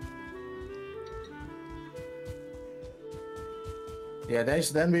ones. Yeah,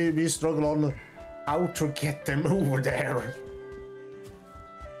 then we struggle on how to get them over there.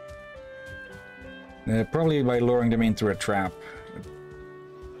 Probably by luring them into a trap.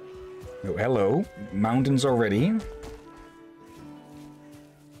 Oh, hello. Mountains already.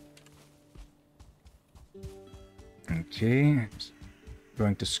 Okay.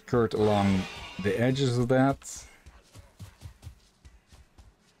 Going to skirt along the edges of that.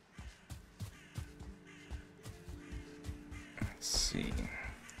 Let's see.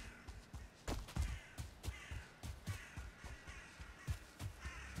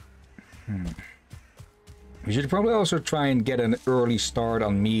 We should probably also try and get an early start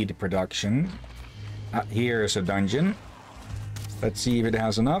on mead production. Here's a dungeon. Let's see if it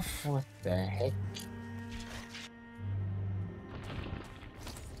has enough. What the heck?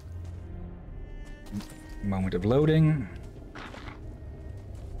 Moment of loading.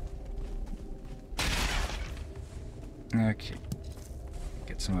 Okay.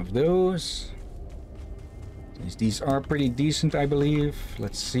 Get some of those. These are pretty decent, I believe.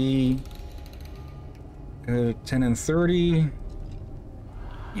 Let's see. 10 and 30.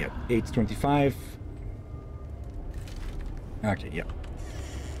 Yep, 8 to 25. Okay, yep.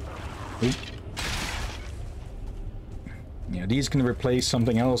 Oop. Yeah, these can replace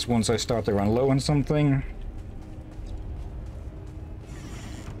something else once I start to run low on something.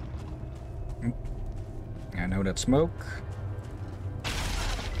 I know that smoke.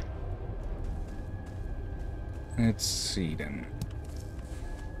 Let's see then.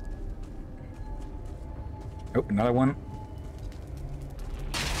 Oh, another one.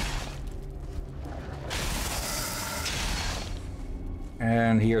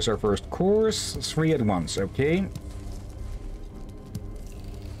 And here's our first course. 3 at once, okay.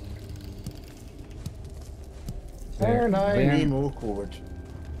 And I There. move forward.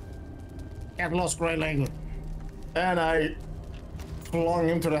 Get lost, Grayling. And I flung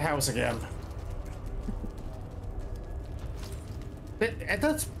into the house again. But at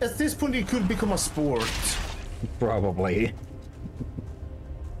this point, it could become a sport. Probably.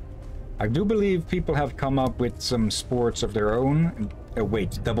 I do believe people have come up with some sports of their own. Oh,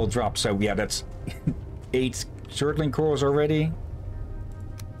 wait, double drop. So yeah, that's 8 shirtling cores already.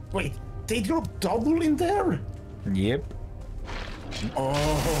 Wait, they drop double in there? Yep. Oh.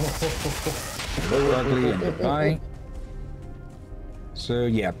 Hello, ugly, and goodbye. So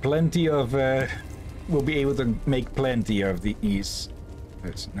yeah, plenty of... we'll be able to make plenty of these.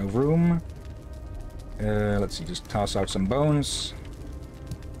 There's no room. Let's see, just toss out some bones.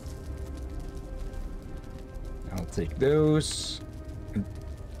 I'll take those.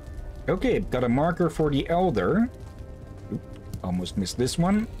 Okay, got a marker for the Elder. Oop, almost missed this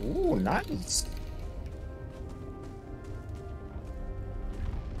one. Ooh, nice.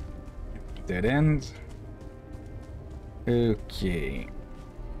 Dead end. Okay.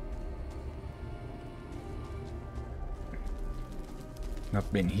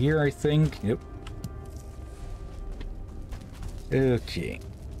 Not been here, I think. Yep. Okay.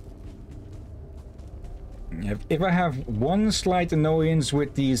 If I have one slight annoyance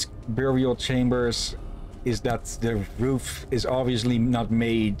with these burial chambers, is that the roof is obviously not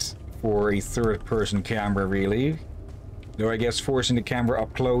made for a third-person camera, really. Though I guess forcing the camera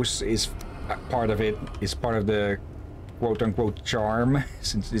up close is part of it, is part of the quote-unquote charm,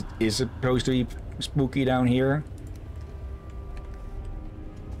 since it is supposed to be spooky down here.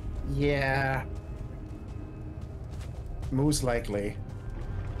 Yeah. Most likely.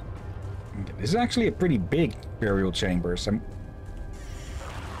 Okay, this is actually a pretty big burial chamber, so I'm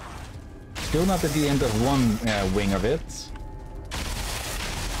still not at the end of one wing of it.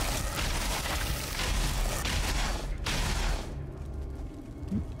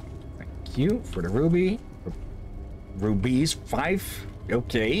 Thank you for the ruby. Rubies, 5.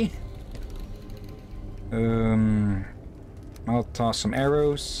 Okay. I'll toss some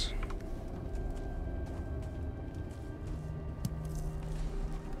arrows.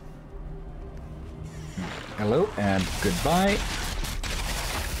 Hello and goodbye.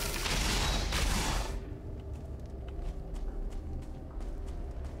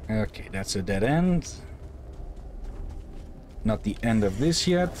 Okay, that's a dead end. Not the end of this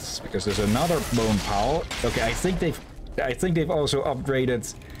yet, because there's another bone pile. Okay, I think they've also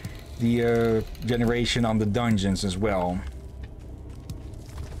upgraded the generation on the dungeons as well.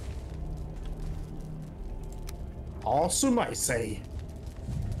 Awesome, I say.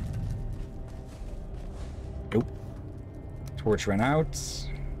 Nope. Torch ran out.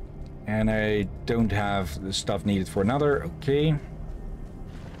 And I don't have the stuff needed for another. Okay.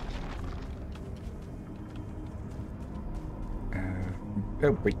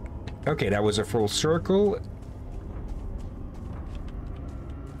 Oh, wait. Okay, that was a full circle.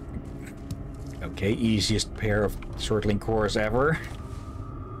 Okay, easiest pair of circling cores ever.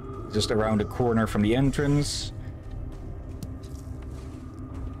 Just around the corner from the entrance.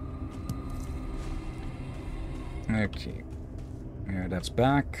 Okay. Yeah, that's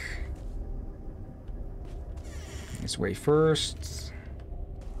back. This way first.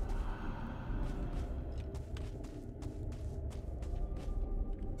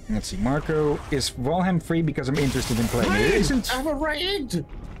 Let's see, Marco. Is Valheim free because I'm interested in playing it? It isn't. I have a raid!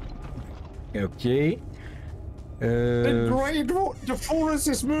 Okay. The forest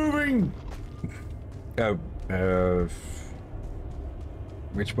is moving!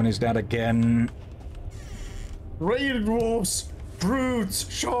 Which one is that again? Raid dwarves,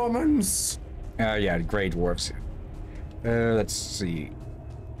 brutes, shamans. Yeah, Grey Dwarfs. Let's see.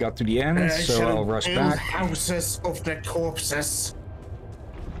 Got to the end, so I'll rush back. Houses of the corpses.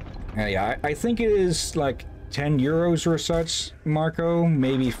 Yeah, I think it is like 10 euros or such, Marco.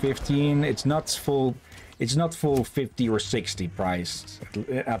 Maybe 15. It's not full 50 or 60 price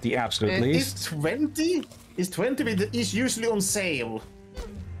at the absolute least. It's 20? It's 20, but it's usually on sale.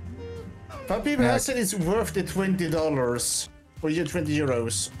 But people have said it's worth the $20 or 20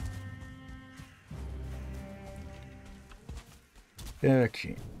 euros.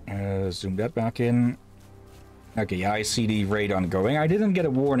 Okay, zoom that back in. Okay, yeah, I see the raid ongoing. I didn't get a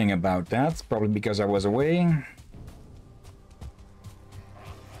warning about that, probably because I was away.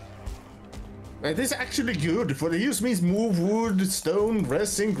 This is actually good. For the use means move wood, stone,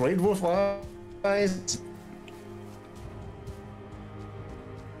 resin, great wolf eyes.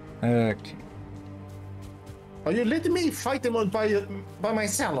 Okay. Are you letting me fight them out by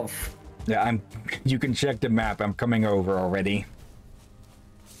myself? Yeah, you can check the map. I'm coming over already.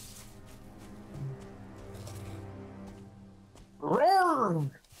 Roar!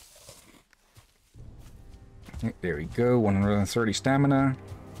 There we go. 130 stamina.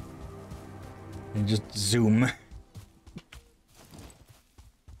 And just zoom.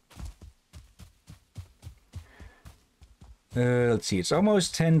 Let's see. It's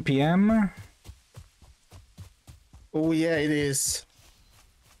almost 10 p.m. Oh yeah, it is.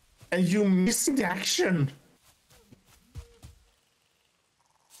 And you missed the action.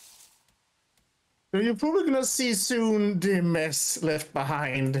 So you're probably gonna see soon the mess left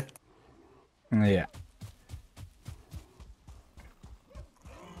behind. Yeah.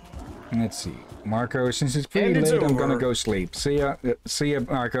 Let's see. Marco, since it's pretty late, I'm gonna go sleep. See ya,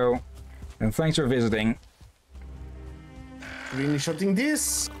 Marco. And thanks for visiting. Really shooting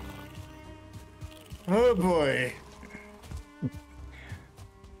this? Oh boy.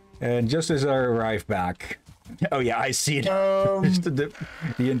 And just as I arrive back... Oh yeah, I see it. Just the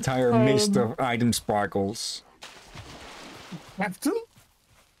entire mist of item sparkles. Captain?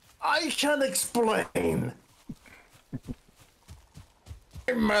 I can explain.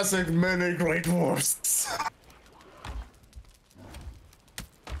 I massacred many great dwarfs.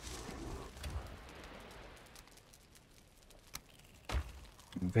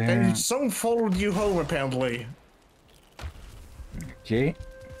 There. And some followed you home, apparently. Okay.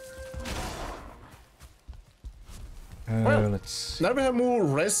 Well, let's... now we have more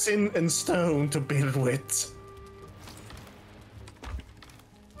resin and stone to build with.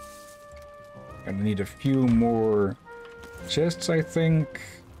 Gonna need a few more chests, I think.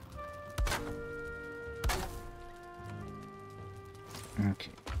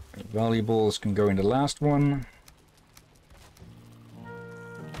 Okay. Valuables can go in the last one.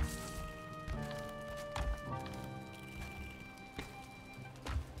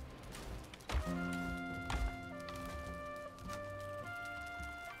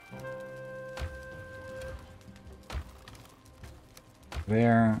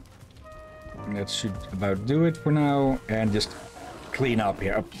 There. That should about do it for now. And just clean up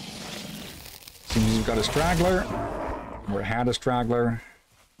here. Seems we've got a straggler. Or had a straggler.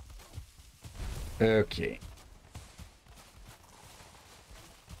 Okay.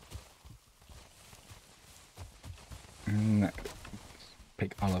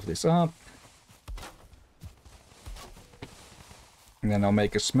 Pick all of this up. And then I'll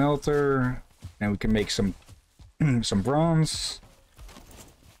make a smelter. And we can make some some bronze.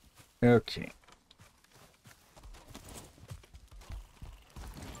 Okay.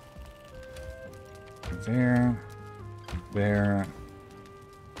 There. There.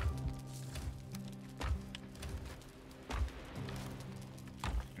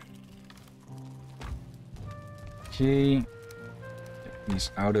 Okay. Get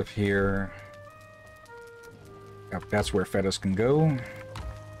these out of here. Yep, that's where feathers can go.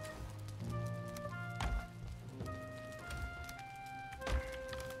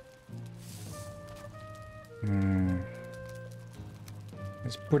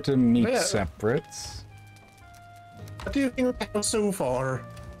 Let's put the meat separate. What do you think so far?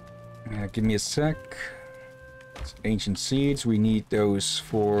 Give me a sec. It's ancient seeds. We need those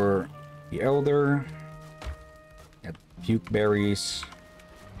for the elder. Puke berries.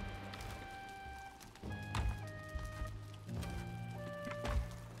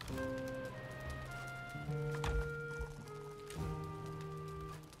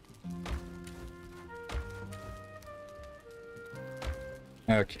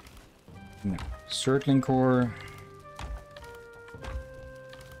 Okay. No. Circling core.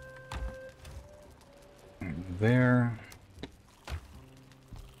 There.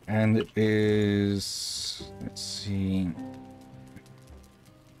 And it is... Let's see...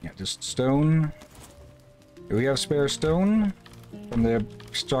 Yeah, just stone. Do we have spare stone from the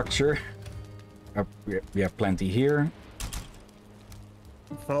structure? We have plenty here.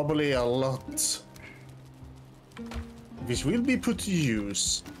 Probably a lot. Which will be put to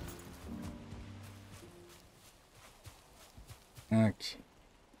use. Okay.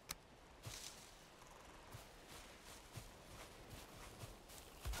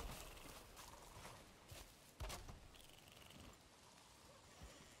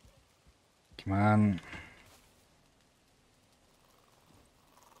 Come on.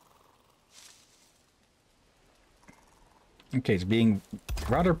 Okay, it's being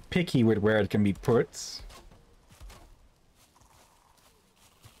rather picky with where it can be put.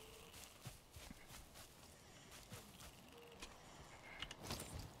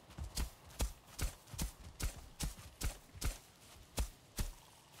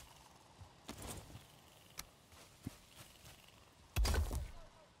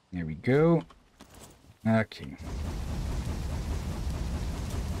 There we go. Okay.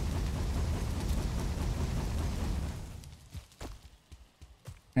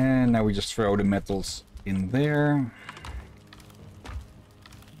 And now we just throw the metals in there.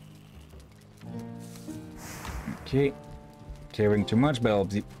 Okay. Carrying too much, but I'll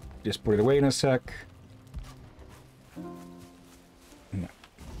just put it away in a sec. No.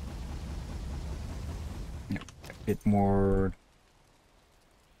 No. A bit more.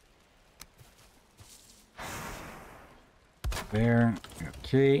 There.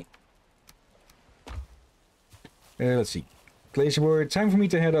 Okay. Let's see. Glacier Warrior, time for me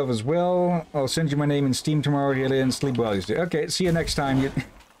to head off as well. I'll send you my name in Steam tomorrow, Hillyan. Sleep well. Okay, see you next time.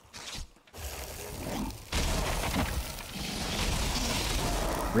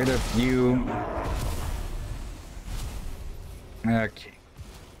 Rid of you. Okay.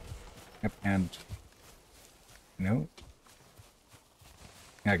 Yep, and... No.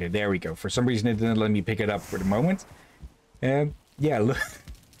 Okay, there we go. For some reason it didn't let me pick it up for the moment. Yeah, look.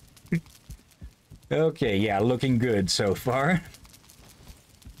 Okay, yeah, looking good so far.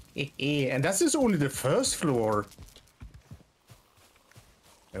 And that's just only the first floor.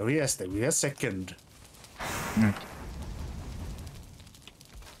 Oh yes, there we are second. Okay.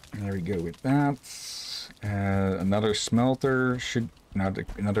 There we go with that. Another smelter should...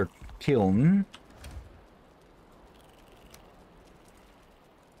 Another kiln.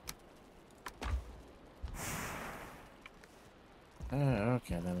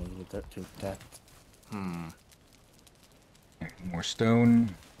 Okay, then we do that. More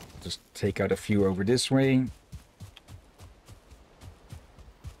stone. Just take out a few over this way.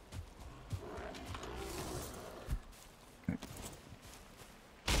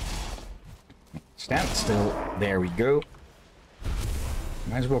 Stand still. There we go.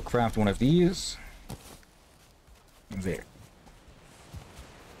 Might as well craft one of these. There.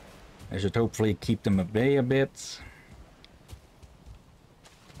 I should hopefully keep them at bay a bit.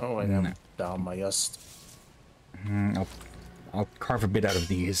 Oh, and I'm down my just. I'll carve a bit out of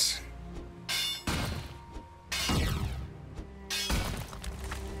these.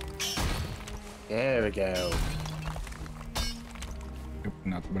 There we go. Nope,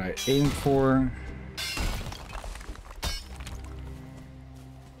 not what I aimed for.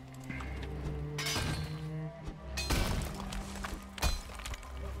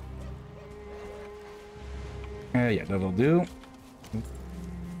 Yeah, that'll do.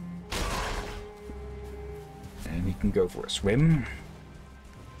 And he can go for a swim.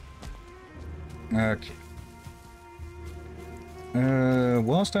 Okay.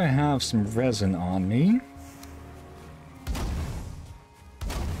 Whilst I have some resin on me,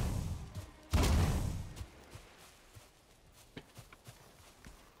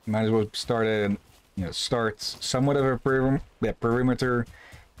 might as well start a, start somewhat of a perimeter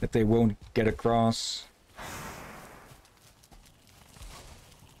that they won't get across.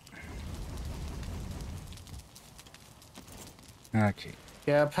 Okay.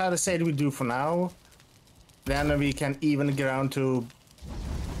 Yeah, palisade we do for now. Then we can even get around to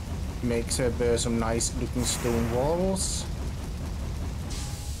make some nice looking stone walls.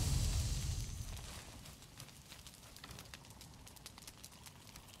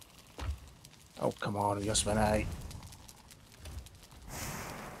 Oh, come on, just when I...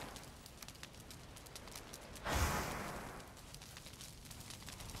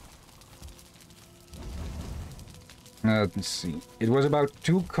 Let's see. It was about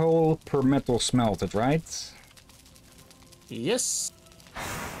 2 coal per metal smelted, right? Yes.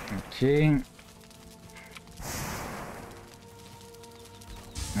 Okay.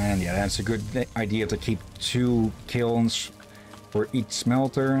 And yeah, that's a good idea to keep 2 kilns for each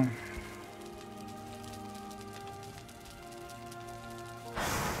smelter.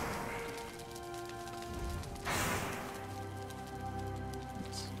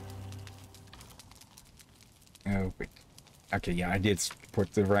 Oh, wait. Okay, yeah, I did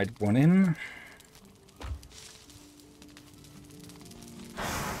put the right one in.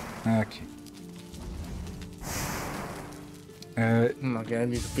 Okay. Okay, I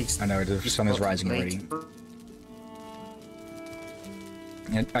need to fix. I know the sun is rising already.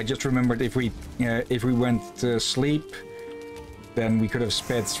 And I just remembered if we went to sleep, then we could have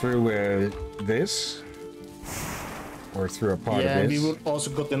sped through this, or through a part of this. Yeah, we would also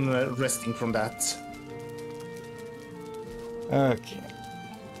gotten resting from that. Okay.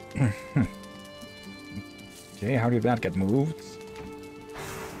 Okay, how did that get moved?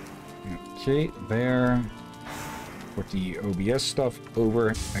 Okay, there. Put the OBS stuff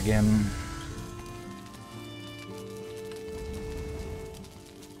over again.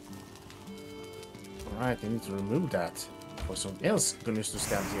 Alright, I need to remove that for something else going to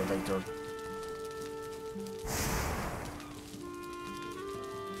stand here later.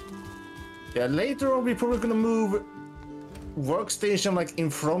 Yeah, later on we're probably gonna move workstation like in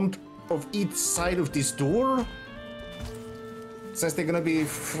front of each side of this door, since they're gonna be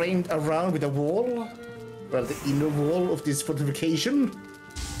framed around with a wall, well, the inner wall of this fortification.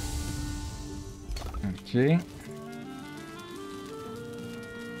 Okay.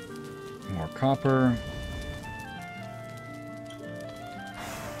 More copper.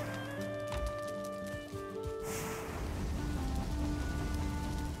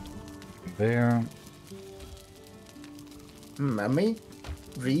 There. I may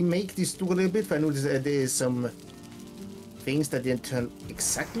remake this door a little bit. I noticed that there's some things that didn't turn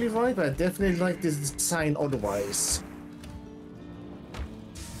exactly right, but I definitely like this design otherwise.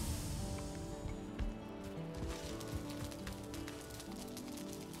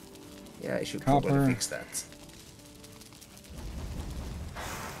 Yeah, I should probably fix that.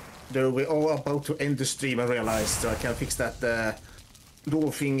 Though we're all about to end the stream, I realized, so I can fix that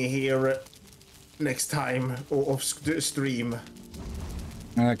door thing here next time, or off the stream.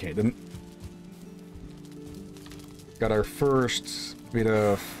 Okay, then got our first bit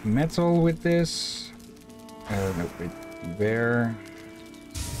of metal with this. No, wait, there.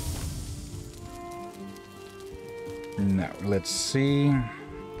 Now, let's see.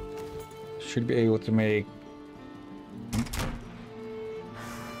 Should be able to make...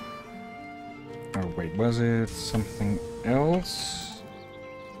 Oh, wait, was it something else?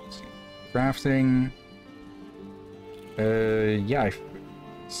 Let's see. Crafting. Yeah,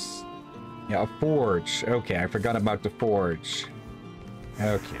 yeah, a forge. Okay, I forgot about the forge.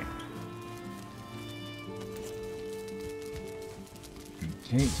 Okay.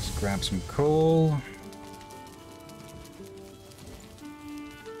 Okay, just grab some coal.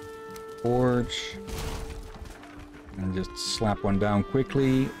 Forge. And just slap one down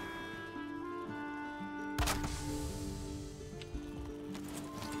quickly.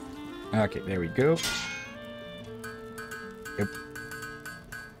 Okay, there we go. Yep.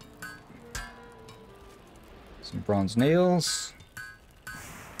 Some bronze nails.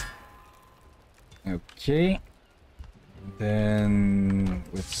 Okay. Then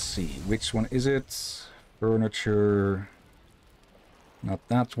let's see, which one is it? Furniture. Not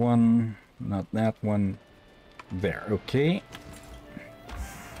that one. Not that one. There. Okay.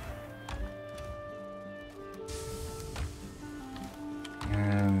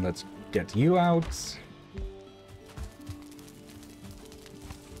 And let's get you out.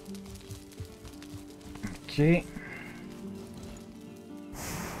 Okay.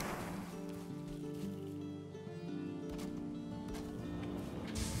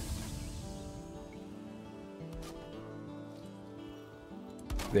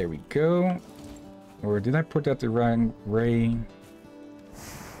 There we go. Or did I put that the wrong way?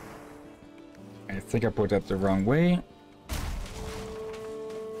 I think I put that the wrong way.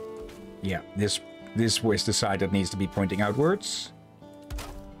 Yeah, this was the side that needs to be pointing outwards.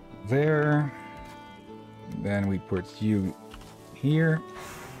 There. Then we put you here.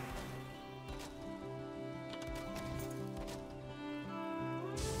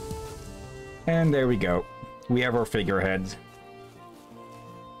 And there we go. We have our figurehead.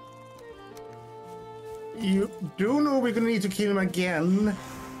 You do know we're gonna need to kill him again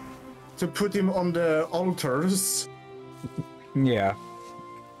to put him on the altars. Yeah.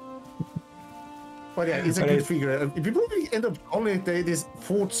 But yeah, it's a good figure. We probably end up calling it this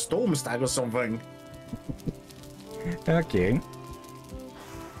Fort Stormstag or something. Okay.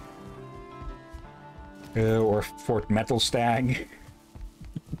 Or Fort Metal Stag.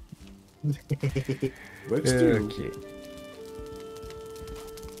 Works too. Okay.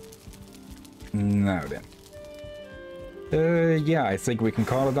 Now then. Yeah, I think we can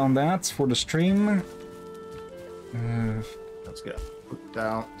call it on that for the stream. Let's go. Put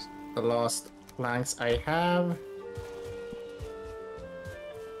down the last planks I have.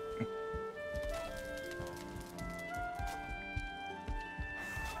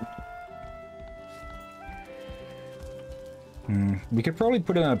 We could probably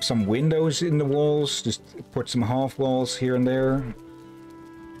put up some windows in the walls, just put some half walls here and there.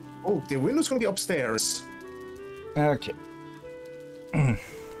 Oh, the window's gonna be upstairs. Okay.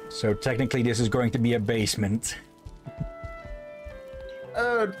 So technically this is going to be a basement.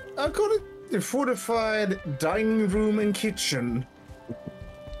 I call it the fortified dining room and kitchen.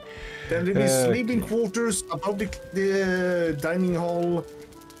 Then there is sleeping quarters above the dining hall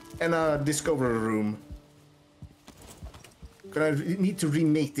and a discovery room. Gonna need to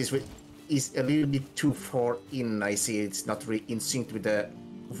remake this, but it's a little bit too far in. I see it's not really in sync with the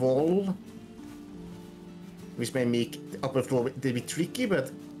wall, which may make the upper floor a bit tricky, but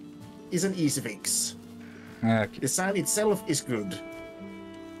it's an easy fix. Okay. The design itself is good.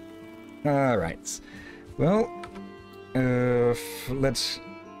 All right. Well, let's.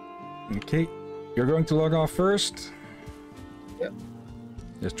 Okay, you're going to log off first. Yep.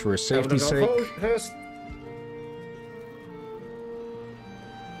 Just for safety's sake. First.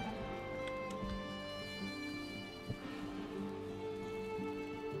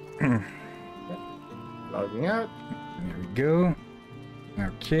 Logging out. There we go.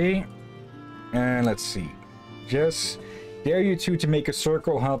 Okay. And let's see. Just dare you two to make a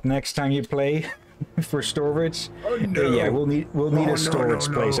circle hut next time you play for storage. Oh, no. Yeah, we'll need a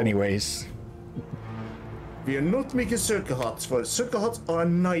storage place anyways. We are not making circle huts, for circle huts are a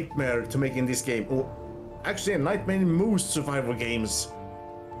nightmare to make in this game. Or actually a nightmare in most survival games.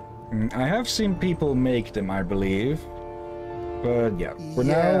 I have seen people make them, I believe. But yeah, for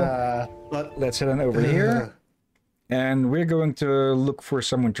now, let's head on over here. And we're going to look for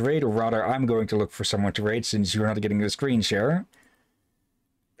someone to raid, or rather, I'm going to look for someone to raid since you're not getting the screen share.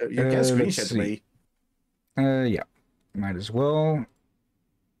 You can screen share to me. Yeah, might as well.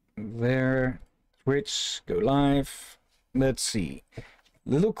 There, Twitch, go live. Let's see.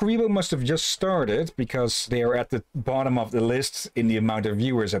 Little Karibo must have just started because they are at the bottom of the list in the amount of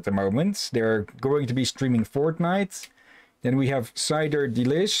viewers at the moment. They're going to be streaming Fortnite. Then we have Cider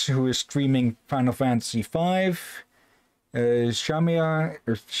Delish, who is streaming Final Fantasy V. Shami,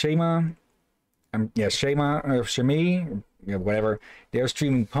 whatever. They're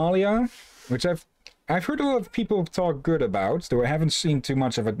streaming Palia, which I've heard a lot of people talk good about, though I haven't seen too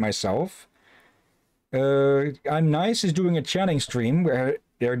much of it myself. I'm Nice is doing a chatting stream where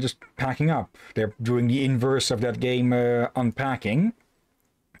they're just packing up. They're doing the inverse of that game, unpacking.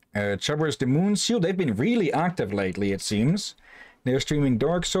 Chubbers the Moon Seal, they've been really active lately, it seems. They're streaming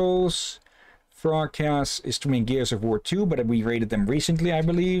Dark Souls. Frogcast is streaming Gears of War 2, but we rated them recently, I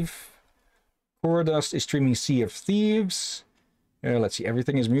believe. Cordust is streaming Sea of Thieves. Let's see,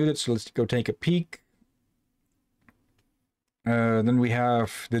 everything is muted, so let's go take a peek. Then we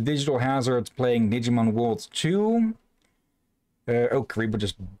have the Digital Hazard playing Digimon World 2. Oh, Karibo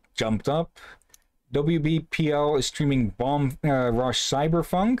just jumped up. WBPL is streaming Bomb Rush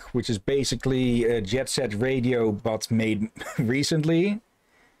Cyberfunk, which is basically a Jet Set Radio but made recently.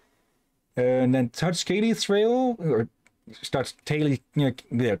 And then Touch Scaly Trail, or starts Taily,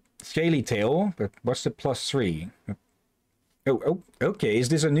 Scaly Tail, but what's the +3? Oh, okay, is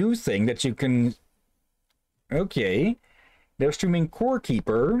this a new thing that you can... Okay, they're streaming Core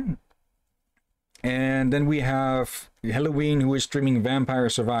Keeper. And then we have Hillyan, who is streaming Vampire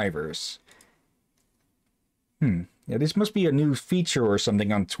Survivors. Yeah, this must be a new feature or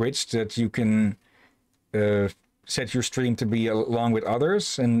something on Twitch that you can set your stream to be along with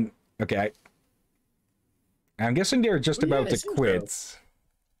others. And okay, I'm guessing they're just about to quit. So.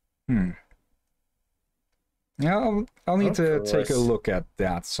 Yeah, I'll need to take a look at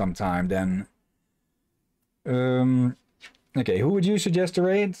that sometime then. Okay, who would you suggest to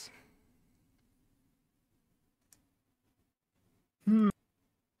raid?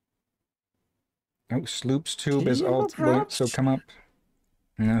 Oh, Sloop's Tube is alt, so come up.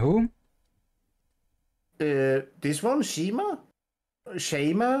 Who? This one, Shima?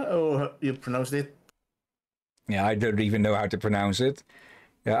 Shema, or how you pronounce it? Yeah, I don't even know how to pronounce it.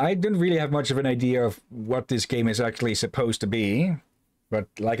 Yeah, I don't really have much of an idea of what this game is actually supposed to be. But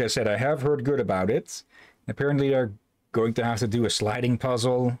like I said, I have heard good about it. Apparently they're going to have to do a sliding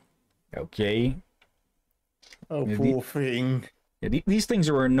puzzle. Okay. Oh, poor thing. Yeah, these things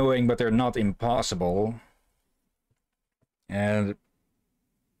are annoying, but they're not impossible. And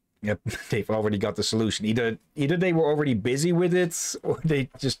yep, they've already got the solution. Either they were already busy with it, or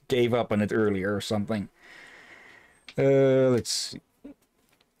they just gave up on it earlier or something. Let's see.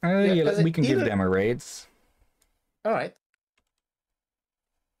 Yeah, we can give them a raid. All right.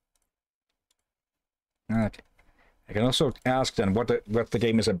 Okay. I can also ask them what the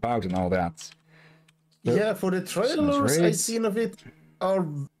game is about and all that. Yeah, for the trailers I've seen of it are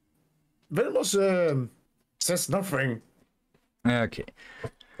very much says nothing. Okay.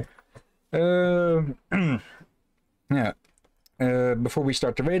 Yeah. Before we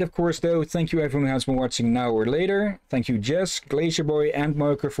start the raid, of course, though, thank you everyone who has been watching now or later. Thank you, Jess, Glacier Boy, and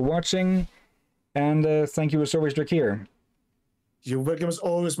Moker for watching. And thank you as always, Drakir. You're welcome as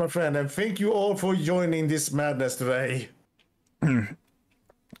always, my friend, and thank you all for joining this madness today.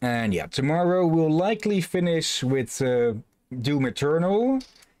 And yeah, tomorrow we'll likely finish with Doom Eternal.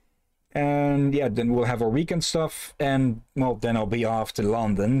 And yeah, then we'll have our weekend stuff. And well, then I'll be off to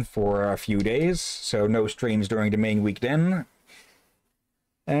London for a few days. So no streams during the main week then.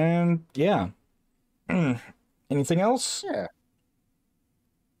 And yeah. Anything else? Yeah.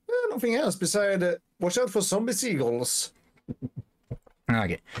 Nothing else besides watch out for zombie seagulls.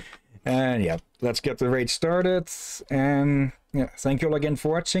 Okay. And yeah, let's get the raid started. And yeah, thank you all again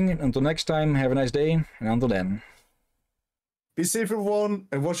for watching. Until next time, have a nice day. And until then. Be safe, everyone,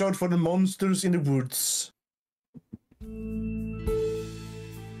 and watch out for the monsters in the woods.